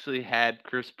 they actually had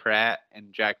Chris Pratt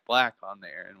and Jack Black on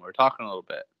there, and we're talking a little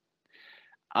bit.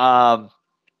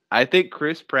 I think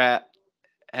Chris Pratt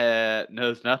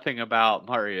knows nothing about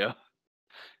Mario,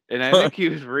 and I think he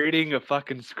was reading a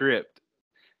fucking script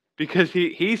because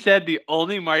he said the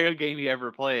only Mario game he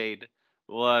ever played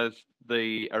was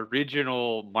the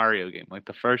original Mario game, like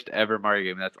the first ever Mario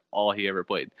game. That's all he ever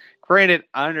played. Granted,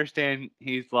 I understand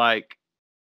he's like,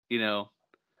 he's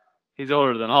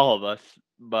older than all of us,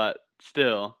 but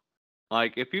still,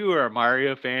 like if you were a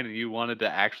Mario fan and you wanted to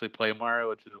actually play Mario,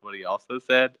 which is what he also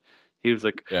said, he was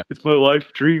like, Yeah. "It's my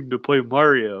life dream to play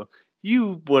Mario."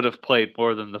 You would have played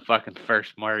more than the fucking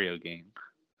first Mario game.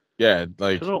 Yeah,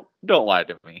 like So don't lie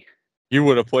to me. you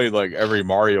would have played like every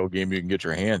Mario game you can get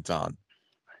your hands on.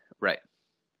 Right.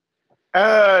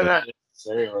 Not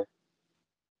necessarily.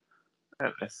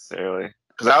 Not necessarily.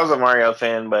 Because I was a Mario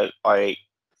fan, but like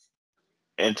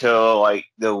until like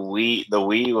the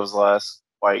Wii was the last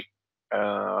like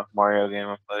Mario game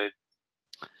I played.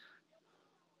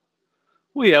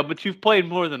 Well, yeah, but you've played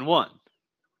more than one.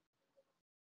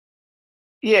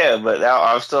 Yeah, but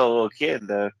I was still a little kid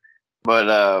though. But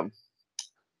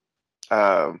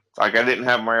like I didn't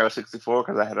have Mario 64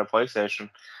 because I had a PlayStation.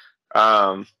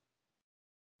 Yeah.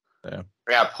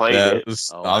 I played Yeah, it. it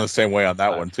was Oh, on I- the same way on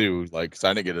that I- one too. Like, 'cause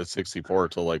I didn't get a 64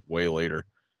 till like way later.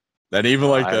 Then even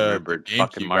like I the remembered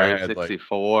fucking GameCube, I Mario had like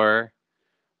 64.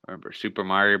 I remember Super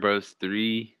Mario Bros.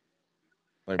 3.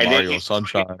 And then Mario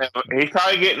Sunshine. he's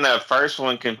probably getting the first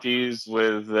one confused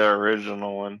with the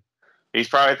original one. He's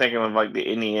probably thinking of like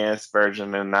the NES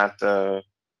version and not the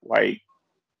like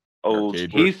old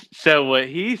Arcade school. So what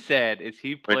he said is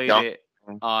he played Donkey it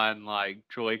Kong. on like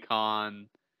Joy-Con.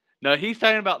 No, he's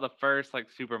talking about the first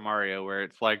like Super Mario where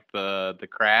it's like the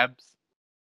crabs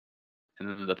and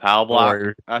then the PAL block.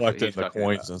 Or That's what collecting he's the talking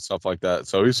coins about. and stuff like that.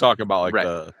 So he's talking about like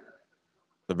Right.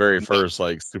 the very first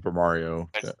like Super Mario.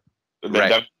 Yeah. The Right.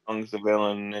 Donkey Kong's the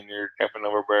villain and you're jumping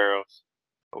over barrels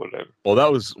or whatever. Well,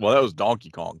 that was Donkey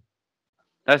Kong.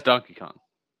 That's Donkey Kong.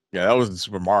 Yeah, that wasn't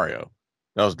Super Mario.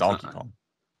 That was Donkey Uh-uh. Kong.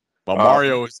 But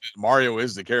Oh. Mario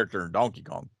is the character in Donkey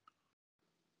Kong.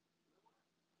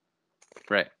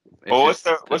 Right. Well, what's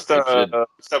the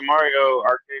Mario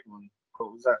arcade one?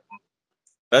 What was that one?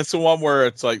 That's the one where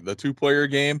it's like the 2-player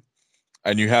game,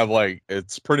 and you have like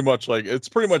it's pretty much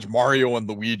Mario and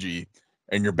Luigi,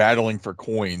 and you're battling for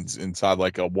coins inside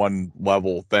like a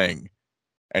 1-level thing,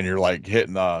 and you're like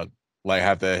hitting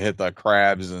have to hit the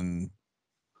crabs and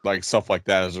like stuff like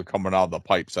that as they're coming out of the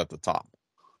pipes at the top.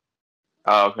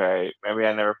 Oh, okay, maybe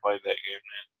I never played that game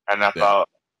then. And I thought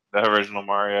the original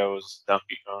Mario was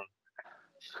Donkey Kong.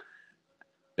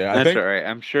 Yeah, That's all right.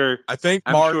 I'm sure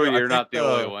you're not the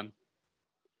only one.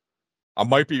 I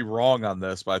might be wrong on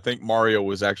this, but I think Mario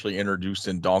was actually introduced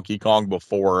in Donkey Kong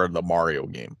before the Mario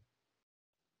game.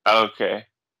 Okay.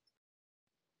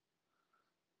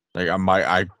 Like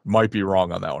I might be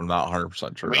wrong on that one. I'm not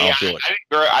 100% sure. Yeah,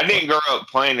 I didn't grow up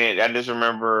playing it. I just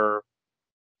remember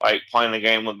like playing the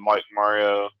game with Mike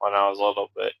Mario when I was little.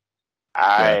 But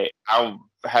I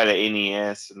had an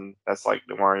NES, and that's like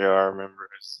the Mario I remember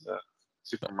is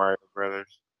Super Mario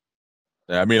Brothers.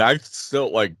 Yeah, I mean, I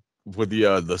still like with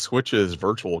the Switch's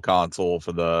virtual console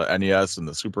for the NES and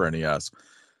the Super NES.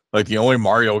 Like the only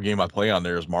Mario game I play on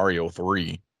there is Mario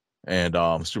 3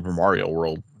 and Super Mario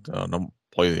World. Don't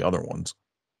play the other ones.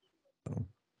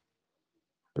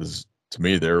 Because to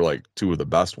me, they're like two of the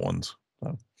best ones.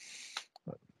 So.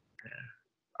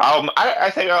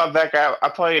 I think I'll back out. I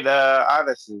played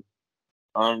Odyssey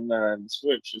on the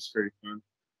Switch. It's pretty fun.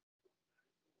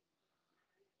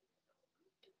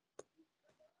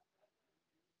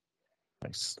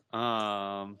 Nice.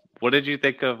 What did you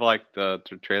think of like the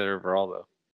trailer overall though?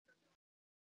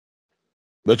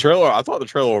 The trailer, I thought the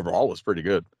trailer overall was pretty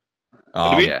good.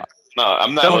 Yeah. No,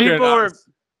 I'm not. Some looking people at- were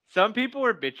some people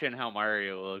were bitching how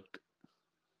Mario looked.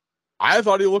 I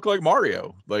thought he looked like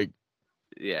Mario. Like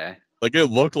Yeah. it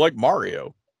looked like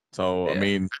Mario. So I Yeah.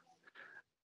 mean,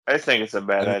 I just think it's a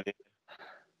bad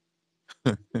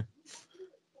idea.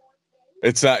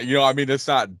 it's not. I mean, it's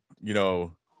not.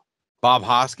 Bob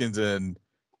Hoskins and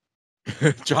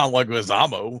John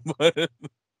Leguizamo. But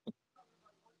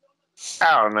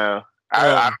I don't know.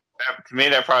 To me,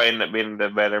 that probably ended up being the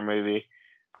better movie.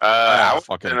 I was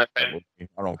fucking. in a-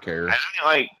 I don't care. I didn't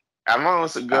like. I'm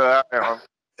almost to go out there and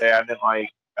say I didn't like.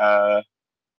 I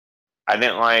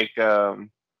didn't like the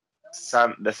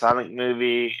Sonic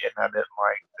movie, and I didn't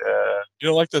like the. You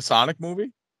don't like the Sonic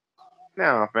movie?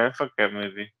 No, man, fuck that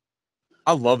movie.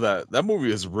 I love that. That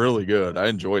movie is really good. I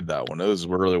enjoyed that one. It was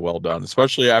really well done,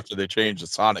 especially after they changed the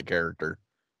Sonic character.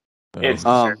 It's-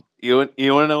 You want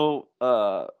to know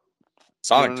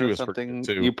Sonic you 2 know is pretty something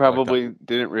good too. you probably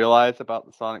didn't realize about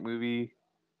the Sonic movie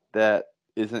that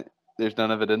there's none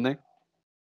of it in there.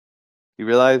 You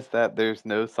realize that there's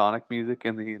no Sonic music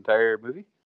in the entire movie?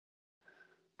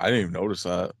 I didn't even notice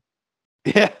that.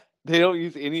 Yeah, they don't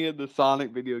use any of the Sonic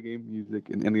video game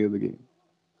music in any of the games.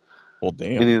 Well,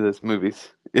 damn. Any of those movies.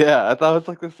 Yeah, I thought it was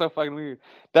like this so fucking weird.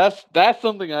 That's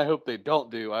something I hope they don't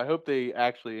do. I hope they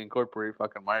actually incorporate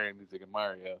fucking Mario music in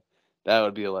Mario. That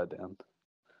would be a letdown.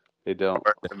 They don't.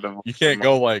 You can't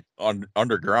go like on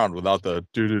underground without the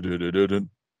do.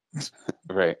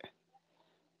 Right.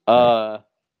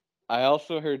 I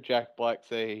also heard Jack Black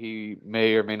say he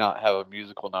may or may not have a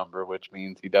musical number, which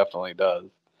means he definitely does.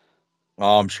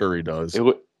 Oh, I'm sure he does.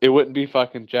 It wouldn't be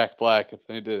fucking Jack Black if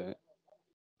they didn't.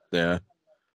 Yeah.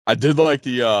 I did like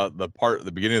the part at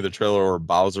the beginning of the trailer where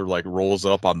Bowser like rolls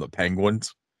up on the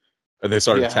penguins and they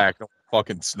start attacking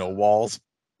fucking snowballs.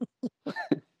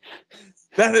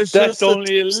 That is That's just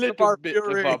only a taste of little our bit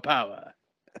fury. of our power.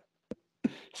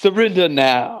 Surrender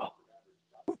now.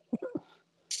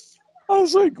 I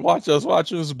was like, I was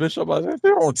watching this Bishop. I was like,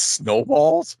 they're on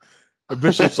snowballs. The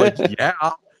Bishop's like, yeah.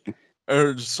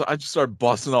 And I just started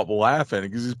busting up laughing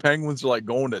because these penguins are like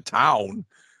going to town,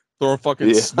 throwing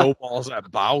fucking snowballs at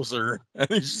Bowser. And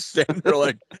he's just standing there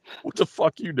like, what the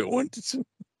fuck you doing?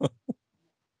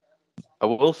 I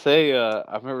will say,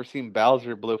 I've never seen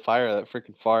Bowser blow fire that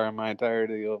freaking far in my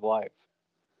entirety of life.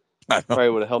 Probably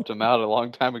would have helped him out a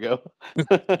long time ago.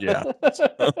 Yeah.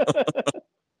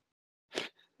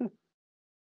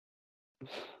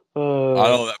 I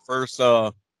know that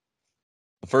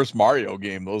the first Mario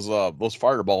game, those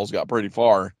fireballs got pretty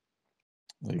far.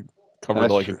 They covered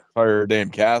That's like true. an entire damn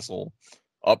castle,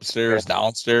 upstairs,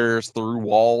 downstairs, through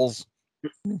walls.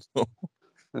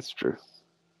 That's true.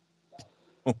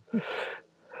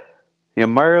 Yeah,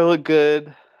 Mario looked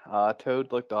good.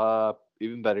 Toad looked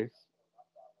even better.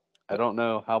 I don't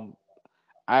know how.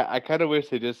 I kind of wish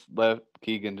they just let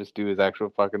Keegan just do his actual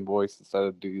fucking voice instead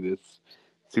of do this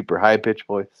super high pitched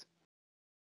voice.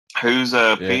 Who's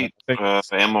Pete?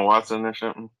 Emma Watson or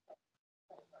something?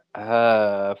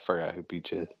 I forgot who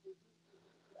Peach is.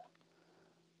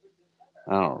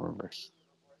 I don't remember.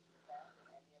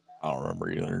 I don't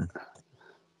remember either.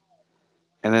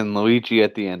 And then Luigi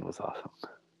at the end was awesome.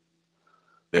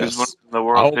 Who's Yes. winning the I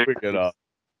World hope we Series? get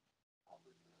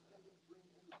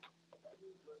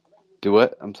Do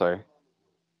what? I'm sorry.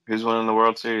 Who's winning the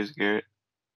World Series, Garrett?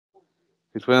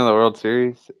 Who's winning the World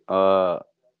Series? The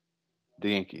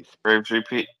Yankees. Braves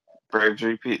repeat. Braves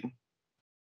repeating.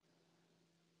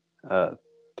 The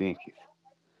Yankees.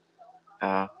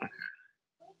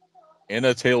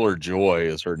 Anna Taylor-Joy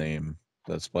is her name.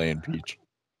 That's playing Peach.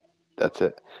 That's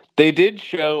it. They did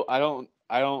show. I don't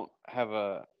have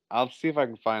a. I'll see if I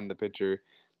can find the picture.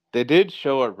 They did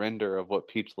show a render of what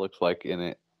Peach looks like in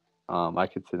it. I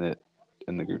could send it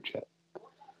in the group chat.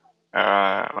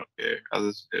 I don't care. I'll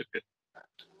just do it.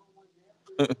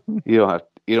 You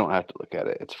don't have to look at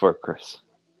it. It's for Chris.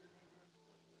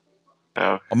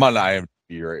 Oh, I'm on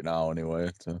IMDb right now anyway.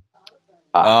 So.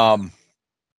 Ah.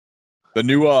 The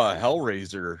new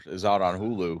Hellraiser is out on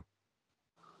Hulu.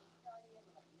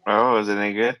 oh, is it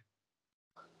any good?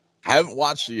 Haven't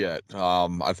watched it yet.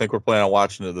 I think we're planning on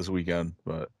watching it this weekend.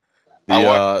 But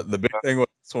the big thing with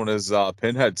this one is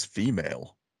Pinhead's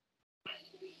female.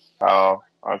 Oh,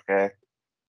 okay.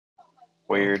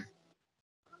 Weird.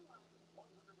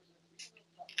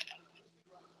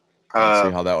 Let's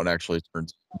see how that one actually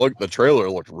turns. Look, the trailer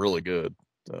looked really good.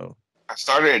 So I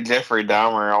started at Jeffrey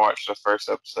Dahmer. I watched the first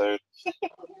episode.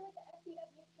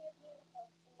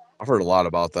 I've heard a lot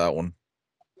about that one.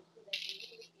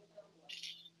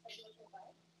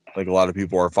 Like a lot of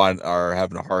people are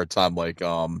having a hard time, like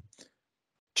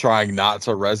trying not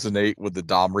to resonate with the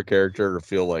Dahmer character or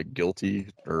feel like guilty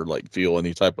or like feel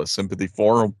any type of sympathy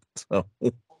for him. So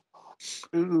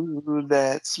Ooh,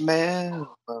 that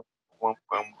smell. Wum, wum,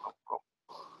 wum, wum.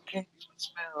 Can you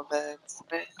smell that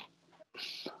smell?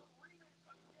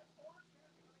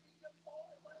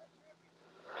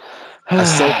 I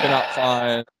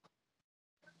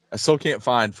still can't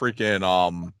find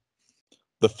freaking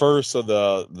the first of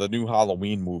the new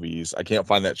Halloween movies. I can't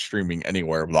find that streaming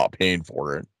anywhere without paying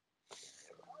for it.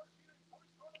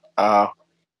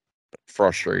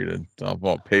 Frustrated. I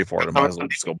won't pay for it. I might as well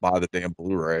just go buy the damn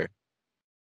Blu-ray.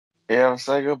 Yeah, I'm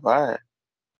saying goodbye.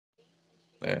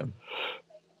 Man.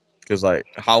 Because like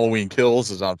Halloween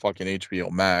Kills is on fucking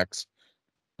HBO Max.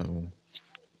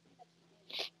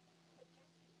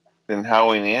 Then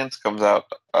Halloween Ends comes out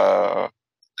I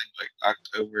think like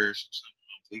October or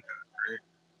something.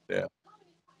 Yeah.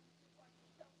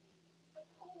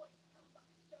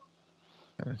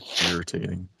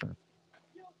 Irritating.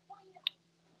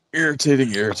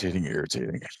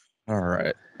 Irritating. All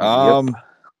right.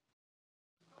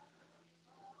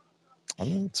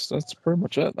 That's pretty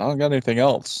much it. I don't got anything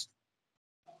else.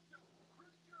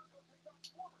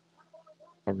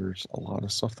 Covers a lot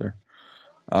of stuff there.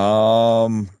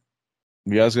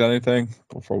 You guys got anything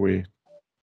before we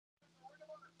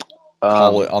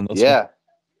call it on this one?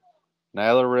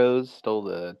 Nyla Rose stole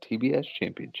the TBS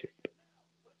championship.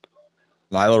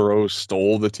 Nyla Rose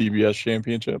stole the TBS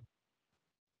championship?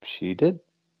 She did.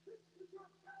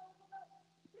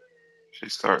 She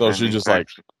started. So she just like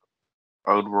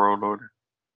Old World Order.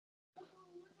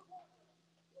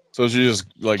 So she just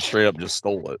like straight up just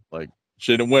stole it. Like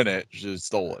she didn't win it, she just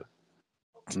stole it.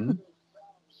 Mm-hmm.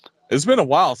 It's been a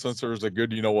while since there was a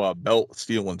good, belt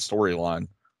stealing storyline.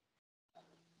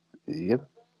 Yep.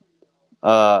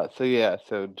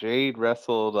 So Jade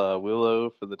wrestled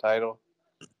Willow for the title.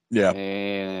 Yeah.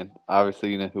 And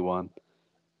obviously you know who won.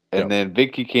 And then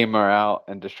Vicky came out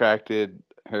and distracted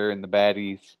her and the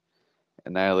baddies.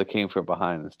 And Nyla came from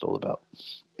behind and stole the belt.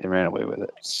 And ran away with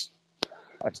it.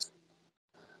 Nice.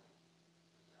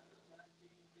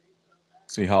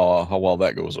 See how well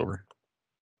that goes over.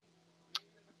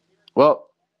 Well,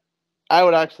 I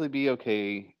would actually be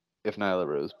okay if Nyla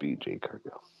Rose beat Jade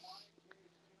Cargill.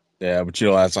 Yeah, but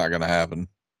that's not going to happen.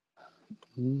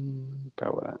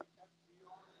 Probably not.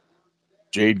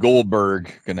 Jade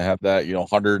Goldberg going to have that,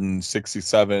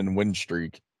 167 win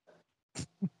streak.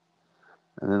 And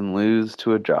then lose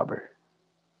to a jobber.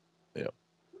 Yep.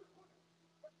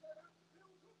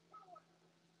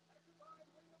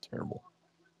 Terrible.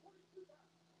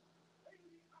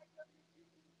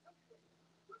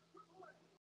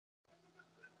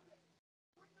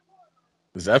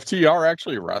 Is FTR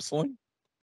actually wrestling?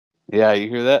 Yeah, you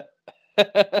hear that?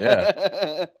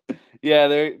 Yeah. Yeah,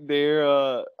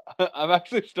 they're I'm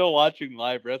actually still watching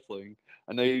live wrestling.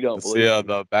 I know you don't believe me.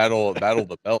 The battle of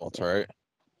the belts, right?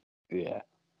 Yeah.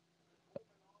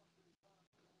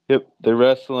 Yep, they're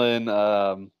wrestling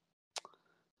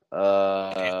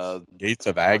Gates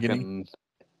of Agony.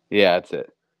 Yeah, that's it.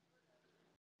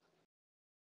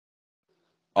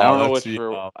 I don't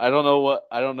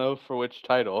know for which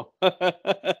title.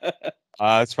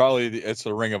 It's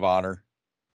the Ring of Honor.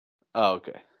 Oh,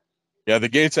 okay. Yeah, the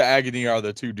Gates of Agony are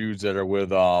the two dudes that are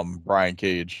with Brian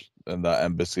Cage and the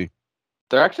Embassy.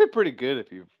 They're actually pretty good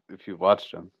if you've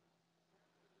watched them.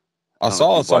 I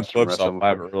saw some clips of them. I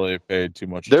haven't really paid too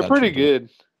much attention. They're pretty good.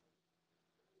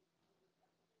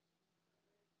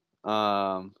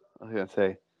 I was gonna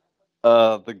say,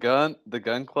 the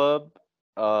Gun Club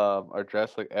are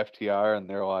dressed like FTR, and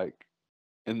they're like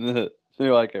they're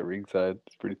like at ringside.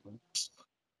 It's pretty fun.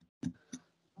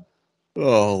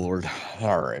 Oh Lord!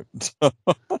 All right, all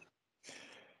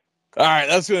right.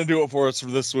 That's gonna do it for us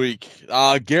for this week.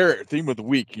 Garrett, theme of the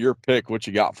week. Your pick. What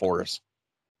you got for us?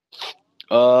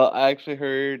 I actually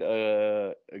heard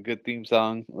a good theme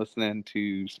song listening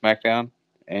to SmackDown,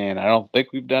 and I don't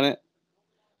think we've done it.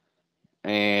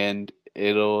 And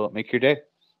it'll make your day,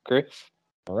 Chris.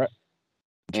 All right.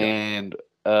 And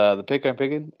the pick I'm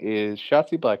picking is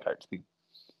Shotzi Blackheart's theme.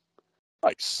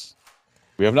 Nice.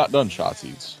 We have not done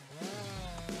Shotzi's.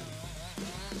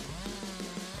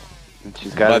 And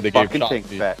she's got her fucking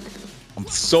tank back. I'm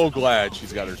so glad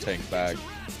she's got her tank back.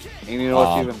 And you know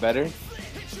what's even better?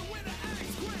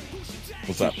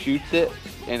 What's that? She shoots it,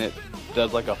 and it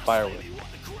does like a firework.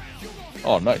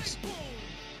 Oh, nice.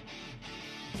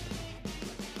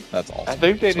 That's awesome. I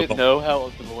think they didn't know how it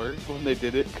was going to work when they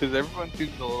did it, because everyone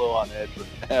seems a little on edge when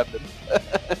it happened.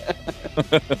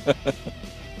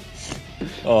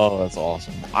 Oh, that's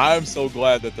awesome. I'm so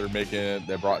glad that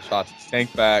they brought Shotzi's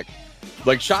tank back.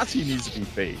 like Shotzi needs to be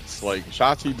face. Like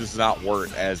Shotzi does not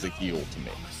work as a heel to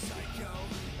me.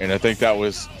 And I think that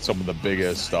was some of the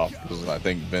biggest stuff because I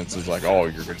think Vince is like, oh,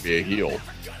 you're going to be a heel.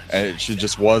 And she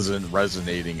just wasn't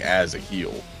resonating as a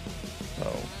heel.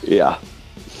 So Yeah.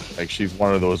 like she's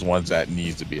one of those ones that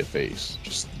needs to be a face.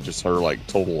 Just her like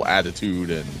total attitude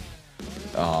and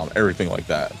everything like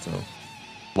that. So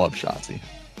love Shotzi.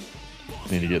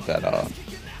 Need to get that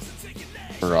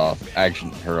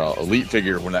her elite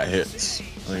figure when that hits. I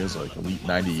think it was like Elite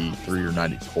 93 or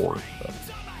 94. So.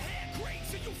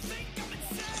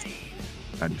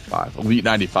 95. Elite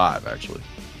 95 actually.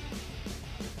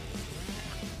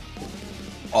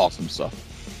 Awesome stuff.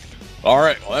 All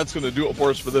right, well, that's going to do it for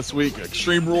us for this week.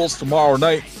 Extreme Rules tomorrow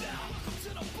night.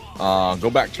 Go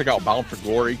back, check out Bound for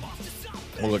Glory.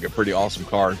 We'll look at a pretty awesome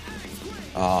card.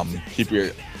 Keep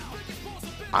your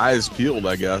eyes peeled,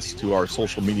 I guess, to our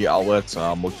social media outlets.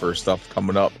 Look for stuff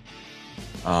coming up.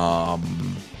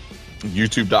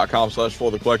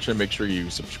 YouTube.com/For The Collection. Make sure you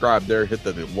subscribe there. Hit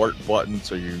the alert button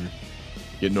so you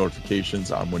get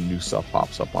notifications on when new stuff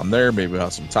pops up on there. Maybe we'll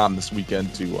have some time this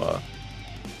weekend to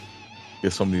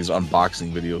get some of these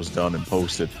unboxing videos done and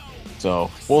posted.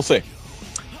 So we'll see.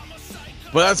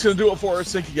 But that's going to do it for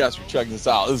us. Thank you guys for checking this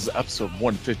out. This is episode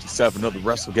 157 of the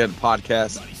WrestleGeddon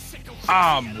podcast.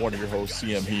 I'm one of your hosts,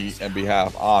 CM Heat,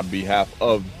 on behalf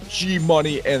of G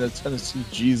Money and the Tennessee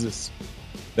Jesus.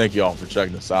 Thank you all for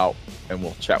checking this out, and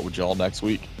we'll chat with y'all next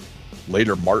week.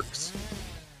 Later, Marks.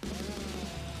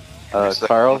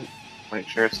 Carl, Make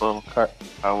sure it's a little.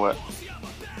 Oh, what?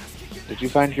 did you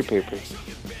find your papers?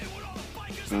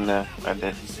 No, I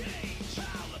didn't.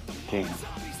 Dang.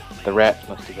 The rats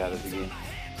must have got it again.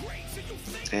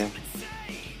 Damn.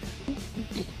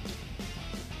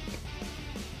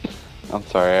 I'm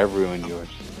sorry, I ruined yours.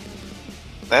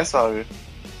 That's all good.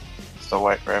 It's the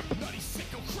White Rabbit.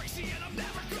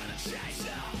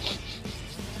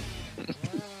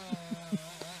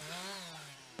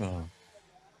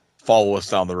 Follow us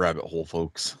down the rabbit hole,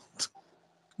 folks.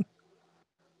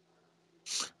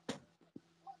 It's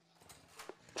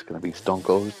gonna be Stone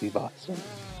Cold Steve Austin.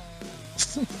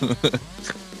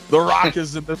 The Rock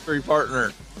is the mystery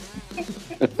partner.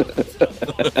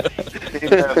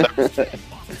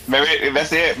 Maybe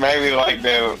that's it. Maybe like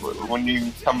when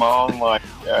you come on, like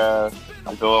the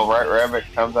little White Rabbit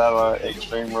comes out of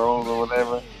Extreme Rules or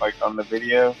whatever, like on the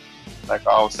video, like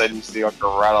all of a sudden you see like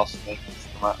a rattlesnake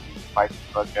come out and fight the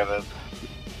fuck out of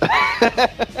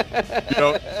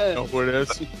You know who it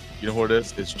is? You know who it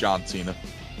is? It's John Cena.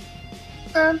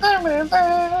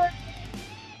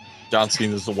 John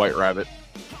Cena is the White Rabbit.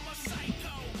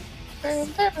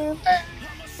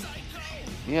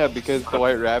 Yeah, because the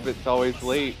White Rabbit's always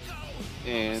late,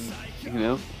 and you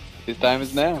know his time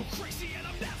is now.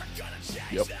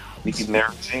 Yep. You can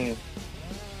never see him.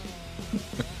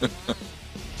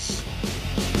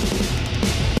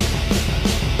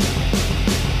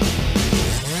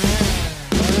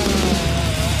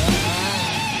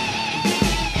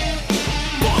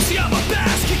 Bossy on my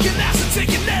bass, kicking ass and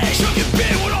taking names. Chugging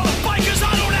beer with all the bikers,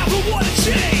 I don't ever want to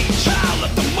change. I'll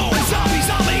let the moment zombies,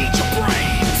 I'ma eat your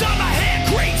brains. I'm a hand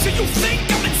great, so you think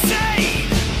I'm insane.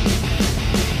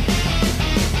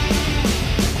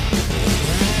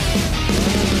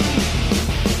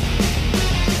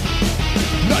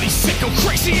 Nutty, sicko,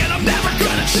 crazy, and I'm never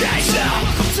gonna change now.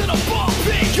 Welcome to the ball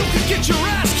pig, you can get your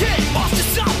ass kicked.